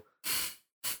to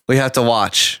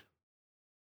watch.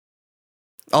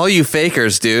 All you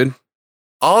fakers, dude.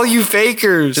 All you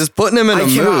fakers. Just putting them in a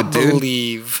mood, dude.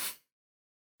 Believe.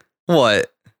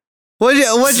 What? What'd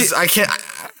you? I can't.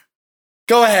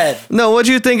 Go ahead. No, what'd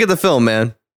you think of the film,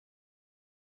 man?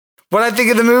 What I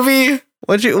think of the movie?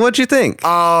 What'd you think?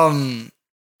 Honestly,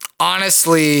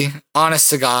 honest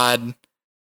to God,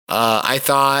 I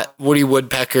thought Woody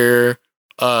Woodpecker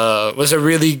was a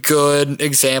really good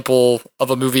example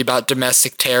of a movie about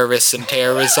domestic terrorists and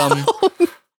terrorism.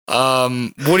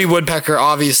 Woody Woodpecker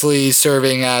obviously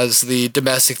serving as the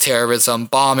domestic terrorism,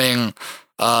 bombing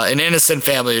an innocent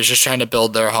family who's just trying to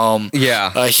build their home.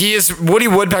 Yeah. Woody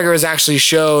Woodpecker has actually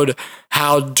showed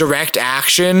how direct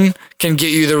action can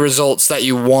get you the results that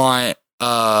you want.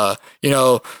 It's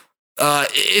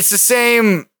the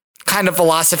same kind of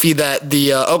philosophy that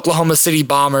the Oklahoma City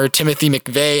bomber Timothy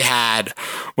McVeigh had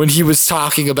when he was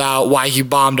talking about why he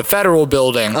bombed a federal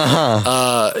building.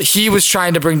 He was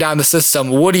trying to bring down the system.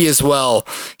 Woody as well.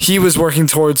 He was working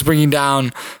towards bringing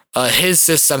down his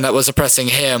system that was oppressing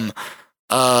him.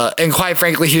 And quite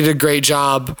frankly, he did a great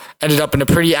job, ended up in a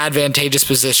pretty advantageous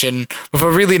position with a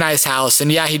really nice house.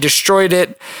 And yeah, he destroyed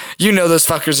it. You know, those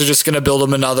fuckers are just going to build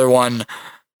him another one.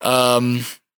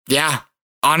 Yeah,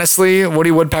 honestly,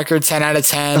 Woody Woodpecker, 10 out of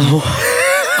 10,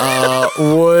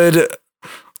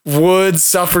 would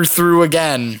suffer through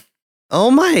again.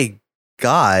 Oh my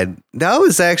God. That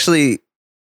was actually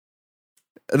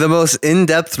the most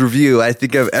in-depth review I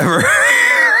think I've ever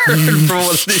from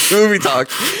one of these movie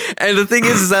talks. And the thing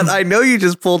is that I know you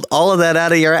just pulled all of that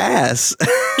out of your ass.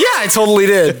 Yeah, I totally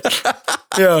did.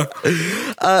 Yeah.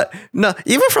 No,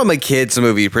 even from a kid's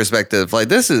movie perspective, like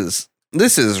this is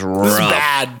This is rough. This is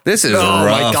bad. This is Oh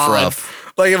rough. my God.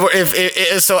 Rough. Like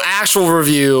if so, actual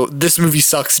review. This movie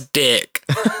sucks dick,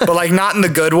 but like not in the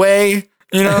good way.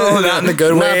 You know, not in the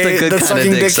good Not way. the good that kind of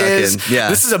sucking dick dick sucking. is. Yeah.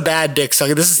 This is a bad dick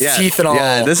sucking. This is teeth and all.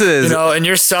 Yeah, this is- You know, and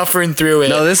you're suffering through it.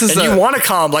 No, this is and you want to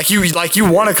come. Like you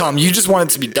want to come. You just want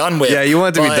it to be done with. Yeah, you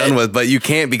want it to be done with, but you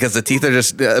can't because the teeth are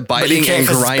just but you biting can't and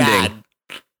 'cause it's grinding. bad.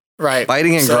 Right.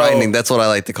 Biting and So, grinding. That's what I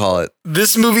like to call it.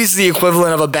 This movie's the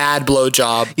equivalent of a bad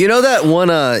blowjob. You know that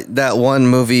one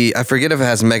movie? I forget if it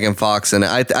has Megan Fox in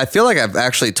it. I feel like I've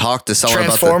actually talked to someone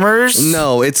Transformers? about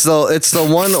No, it's the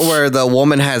one where the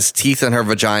woman has teeth in her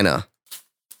vagina.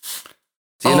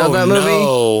 Do you know that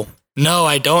movie? No,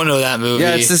 I don't know that movie.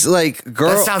 Yeah, it's this like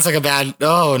girl. That sounds like a bad.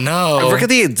 Oh no! I forget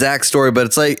the exact story, but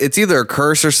it's like it's either a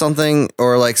curse or something,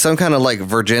 or like some kind of like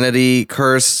virginity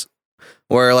curse,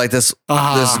 where like this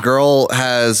girl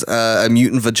has a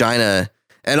mutant vagina,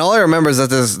 and all I remember is that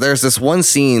there's this one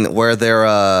scene where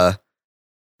they're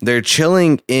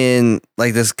chilling in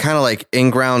like this kind of like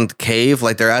in-ground cave,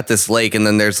 like they're at this lake, and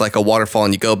then there's like a waterfall,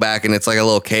 and you go back, and it's like a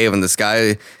little cave, and this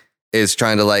guy is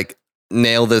trying to like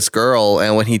nail this girl,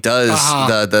 and when he does,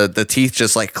 the teeth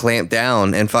just like clamp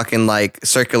down and fucking like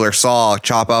circular saw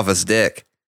chop off his dick.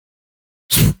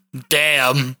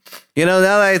 Damn. You know,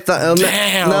 now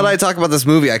that I talk about this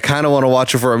movie, I kind of want to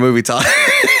watch it for a movie talk.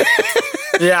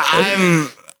 Yeah,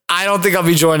 I don't think I'll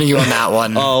be joining you on that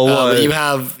one. Oh, what? But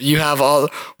you have all.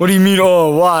 What do you mean?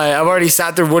 Oh, why? I've already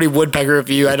sat through Woody Woodpecker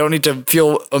review. I don't need to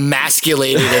feel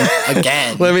emasculated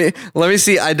again. Let me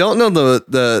see. I don't know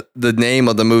the name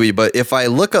of the movie, but if I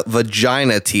look up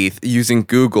vagina teeth using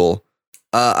Google,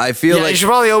 I feel like you should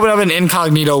probably open up an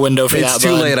incognito window for that. It's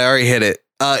too late. I already hit it.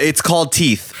 It's called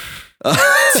Teeth.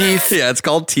 Teeth. Yeah, it's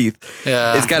called Teeth.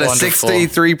 Yeah, it's got wonderful. an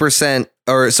 80%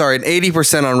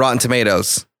 on Rotten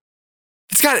Tomatoes.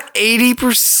 It's got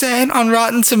 80% on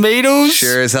Rotten Tomatoes.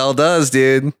 Sure as hell does,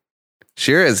 dude.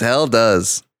 Sure as hell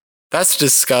does. That's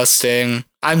disgusting.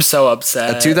 I'm so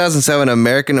upset. A 2007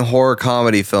 American horror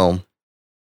comedy film.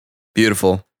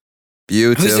 Beautiful.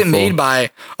 Beautiful. Who's it made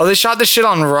by? Oh, they shot this shit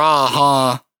on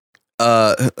Raw,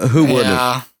 huh? Who wouldn't?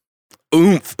 Yeah.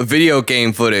 Oomph. Video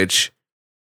game footage.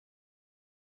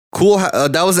 Cool.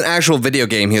 That was an actual video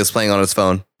game he was playing on his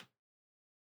phone.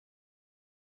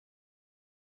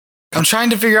 I'm trying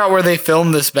to figure out where they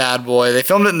filmed this bad boy. They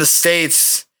filmed it in the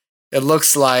States, it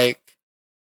looks like.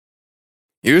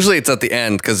 Usually it's at the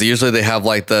end because usually they have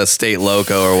like the state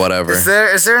logo or whatever. Is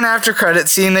there an after credit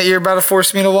scene that you're about to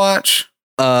force me to watch?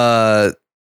 No.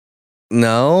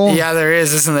 Yeah, there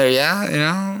is, isn't there?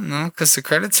 Yeah, no, because the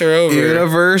credits are over.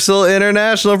 Universal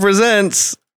International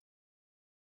presents.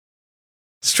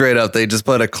 Straight up, they just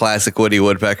put a classic Woody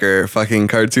Woodpecker fucking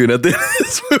cartoon at the end of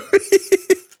this movie.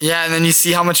 Yeah, and then you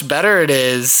see how much better it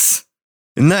is.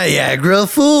 Niagara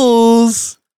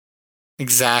Fools.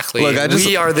 Exactly. Look,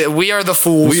 we are the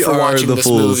fools for watching this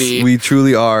movie. We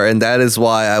truly are, and that is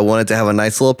why I wanted to have a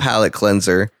nice little palate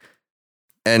cleanser.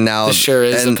 And now This sure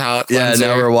is a palate cleanser. Yeah,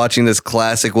 now we're watching this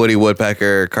classic Woody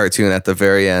Woodpecker cartoon at the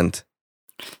very end.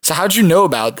 So how'd you know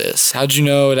about this? How'd you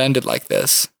know it ended like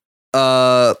this?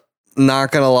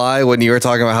 Not gonna lie, when you were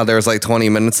talking about how there was like 20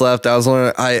 minutes left, I was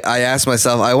wondering. I asked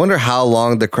myself, I wonder how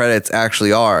long the credits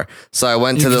actually are. So I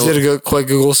went did a quick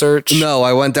Google search. No,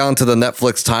 I went down to the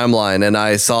Netflix timeline and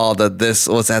I saw that this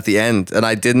was at the end, and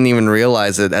I didn't even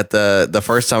realize it at the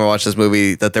first time I watched this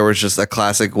movie that there was just a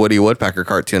classic Woody Woodpecker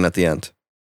cartoon at the end.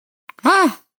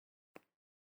 Huh.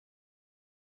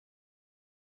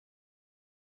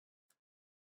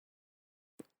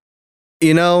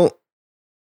 You know,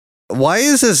 why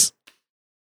is this?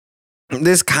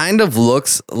 This kind of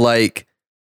looks like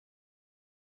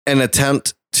an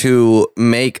attempt to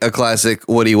make a classic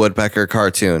Woody Woodpecker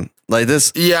cartoon. Like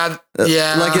this. Yeah.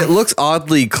 Like it looks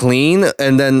oddly clean,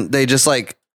 and then they just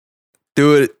like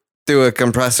do it through a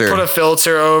compressor. Put a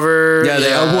filter over. Yeah,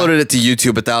 they uploaded it to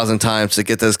YouTube 1,000 times to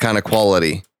get this kind of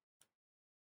quality.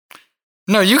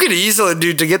 No, you could easily,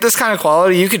 dude, to get this kind of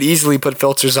quality, you could easily put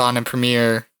filters on in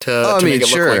Premiere to make it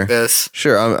look like this.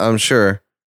 Sure, I'm sure.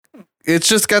 It's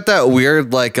just got that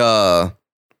weird it's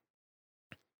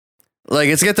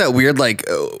got that weird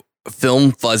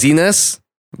film fuzziness,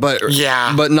 but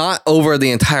not over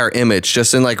the entire image,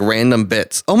 just in like random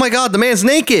bits. Oh my god, the man's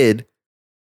naked.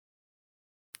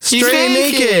 Straight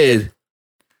naked.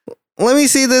 Let me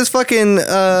see this fucking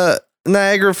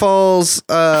Niagara Falls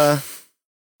let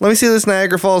me see this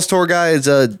Niagara Falls tour guide's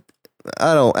I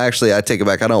take it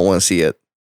back. I don't want to see it.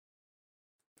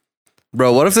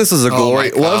 Bro, what if this was a glory?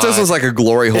 What if this was like a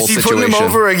glory hole situation? Is he putting him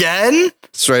over again?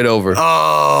 Straight over.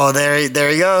 Oh, there he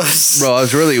goes. Bro, I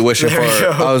was really wishing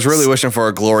for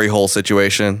a glory hole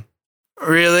situation.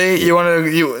 Really? You want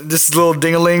to this little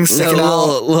ding-a-ling sticking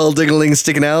out? Little ding-a-ling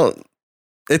sticking out.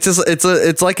 It's just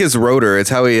it's like his rotor. It's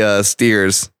how he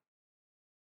steers.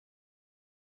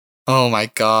 Oh my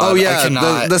god! Oh yeah, I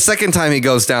cannot. the second time he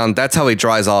goes down, that's how he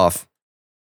dries off.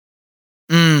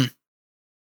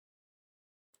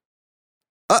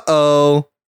 Uh-oh.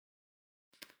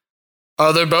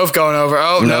 Oh, they're both going over.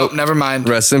 Oh nope, never mind.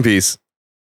 Rest in peace.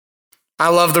 I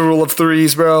love the rule of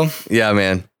threes, bro. Yeah,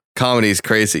 man. Comedy's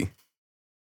crazy.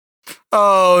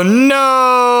 Oh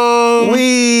no!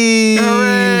 Wee!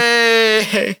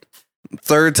 Hooray!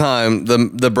 Third time,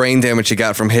 the brain damage he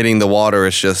got from hitting the water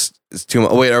is too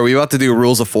much. Wait, are we about to do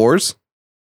rules of fours?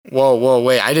 Whoa,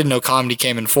 wait! I didn't know comedy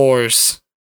came in fours.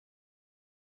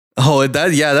 Oh,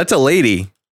 that's a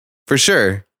lady, for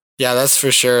sure. Yeah, that's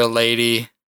for sure a lady.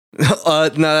 No,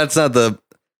 that's not the.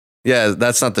 Yeah,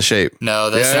 that's not the shape. No,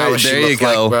 that's not what she looks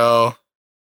like, bro.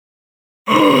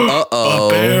 Uh-oh.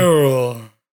 A barrel.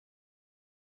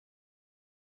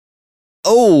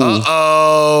 Oh.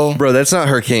 Uh-oh. Bro, that's not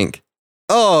her kink.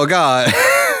 Oh, God.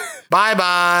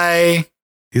 Bye-bye.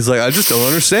 He's like, I just don't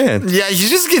understand. Yeah, he's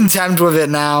just getting tempted with it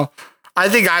now. I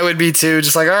think I would be too.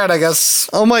 Just like, all right, I guess.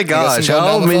 Oh my gosh,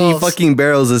 how many fucking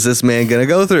barrels is this man gonna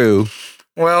go through?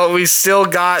 Well, we still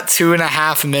got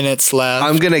 2.5 minutes left.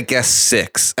 I'm gonna guess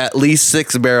 6. At least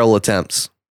 6 barrel attempts.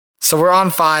 So we're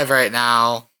on 5 right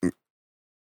now.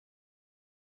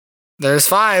 There's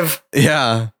 5.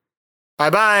 Yeah.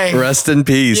 Bye-bye. Rest in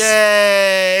peace.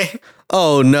 Yay.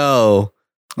 Oh no.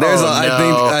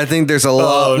 I think there's a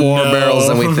lot more barrels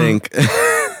than we think.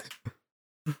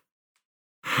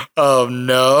 Oh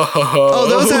no. Oh,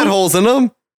 those had holes in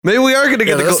them. Maybe we are gonna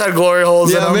get those had glory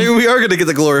holes in them. Maybe we are gonna get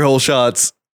the glory hole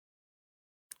shots.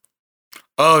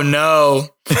 Oh no.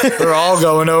 They're all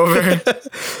going over.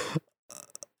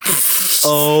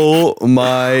 Oh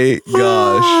my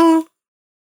gosh.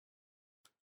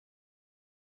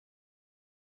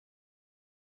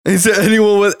 Is there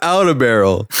anyone without a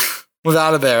barrel?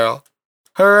 Without a barrel.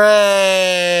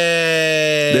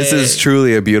 Hooray! This is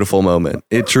truly a beautiful moment.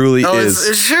 It truly is.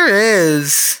 It sure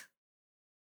is.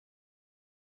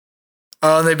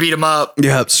 Oh, and they beat him up.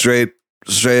 Yep, straight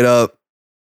up.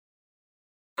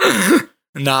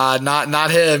 Nah,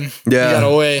 not him. Yeah. He got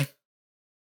away.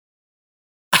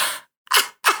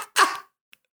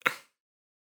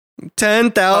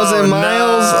 10,000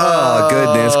 miles? No. Oh,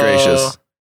 goodness gracious.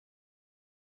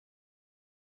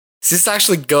 This is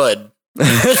actually good.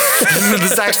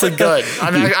 This is actually good.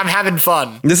 I'm having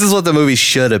fun. This is what the movie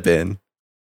should have been.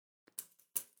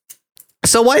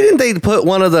 So why didn't they put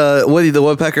one of the Woody the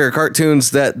Woodpecker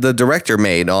cartoons that the director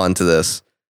made onto this?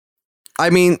 I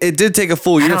mean, it did take a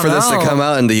full year for this to come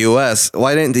out in the US.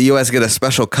 Why didn't the US get a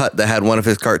special cut that had one of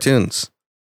his cartoons?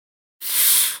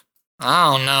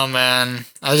 I don't know, man.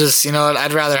 I just, you know what?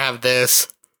 I'd rather have this.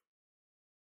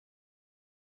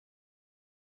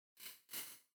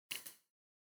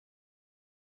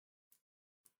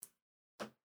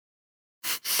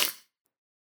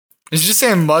 He's just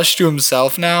saying mush to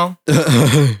himself now. He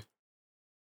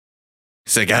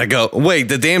said, gotta go. Wait,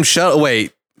 the damn shuttle.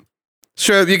 Wait.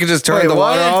 Sure, you can just turn the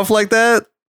water off like that?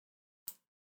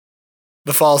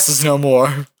 The falls is no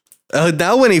more.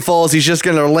 Now when he falls, he's just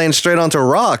gonna land straight onto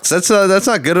rocks. That's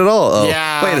not good at all. Oh,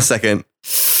 yeah. Wait a second.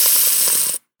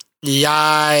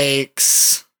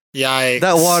 Yikes.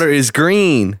 That water is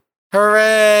green.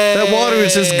 Hooray. That water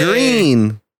is just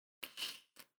green.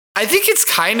 I think it's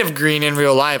kind of green in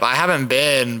real life. I haven't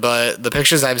been, but the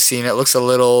pictures I've seen, it looks a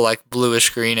little like bluish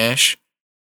greenish.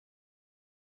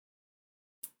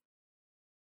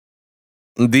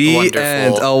 The Wonderful.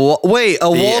 end.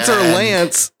 Walter end.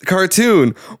 Lance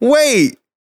cartoon. Wait.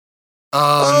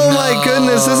 Oh my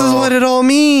goodness. This is what it all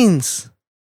means.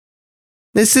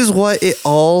 This is what it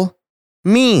all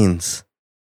means.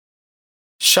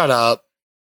 Shut up.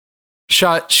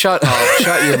 Shut up. Shut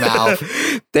your mouth.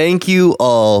 Thank you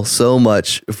all so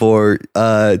much for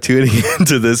tuning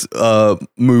into this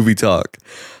movie talk.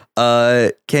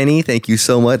 Kenny, thank you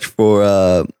so much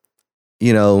for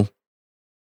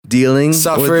dealing with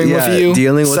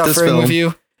this film. With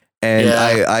you. And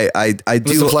yeah. I do. It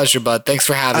was a pleasure, bud. Thanks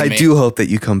for having me. I do hope that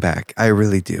you come back. I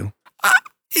really do.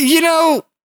 I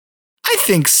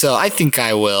think so. I think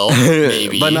I will.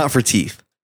 Maybe, but not for teeth.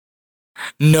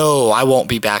 No, I won't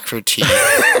be back for teeth.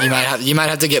 You might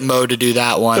have to get Mo to do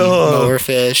that one. Mo or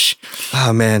Fish.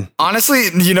 Oh man. Honestly,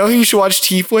 you know who you should watch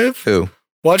Teeth with? Who?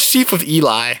 Watch Teeth with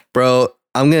Eli. Bro,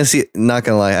 I'm gonna see. Not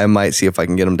gonna lie, I might see if I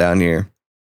can get him down here.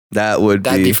 That'd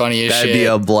be funny as That'd be shit.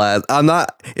 a blast. I'm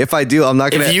not. If I do, I'm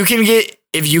not gonna. If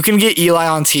you can get Eli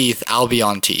on Teeth, I'll be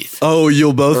on Teeth. Oh,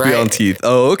 you'll both be Right? on Teeth.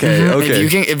 Oh, okay, Mhm. okay.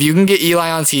 If you can get Eli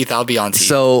on Teeth, I'll be on Teeth.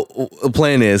 So the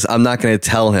plan is, I'm not gonna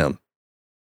tell him.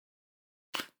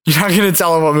 You're not gonna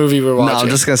tell him what movie we're watching. No, I'm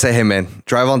just gonna say, hey man,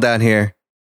 drive on down here,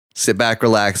 sit back,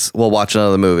 relax. We'll watch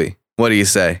another movie. What do you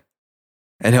say?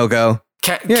 And he'll go,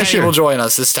 Kenny sure. will join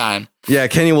us this time. yeah,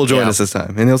 Kenny will join Yeah. us this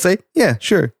time. And he'll say, yeah,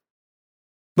 sure.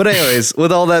 But anyways,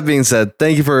 with all that being said,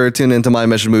 thank you for tuning into My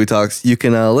Mission Movie Talks. You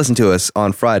can listen to us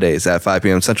on Fridays at 5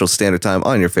 p.m. Central Standard Time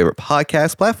on your favorite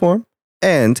podcast platform,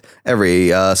 and every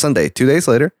Sunday, 2 days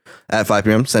later, at 5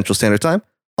 p.m. Central Standard Time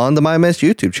on the My Mess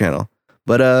YouTube channel.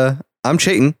 But I'm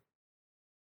Chayton.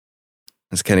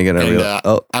 Is Kenny gonna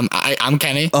And, I'm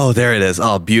Kenny. Oh, there it is.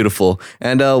 Oh, beautiful.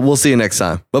 And we'll see you next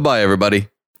time. Bye-bye, everybody.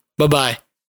 Bye bye.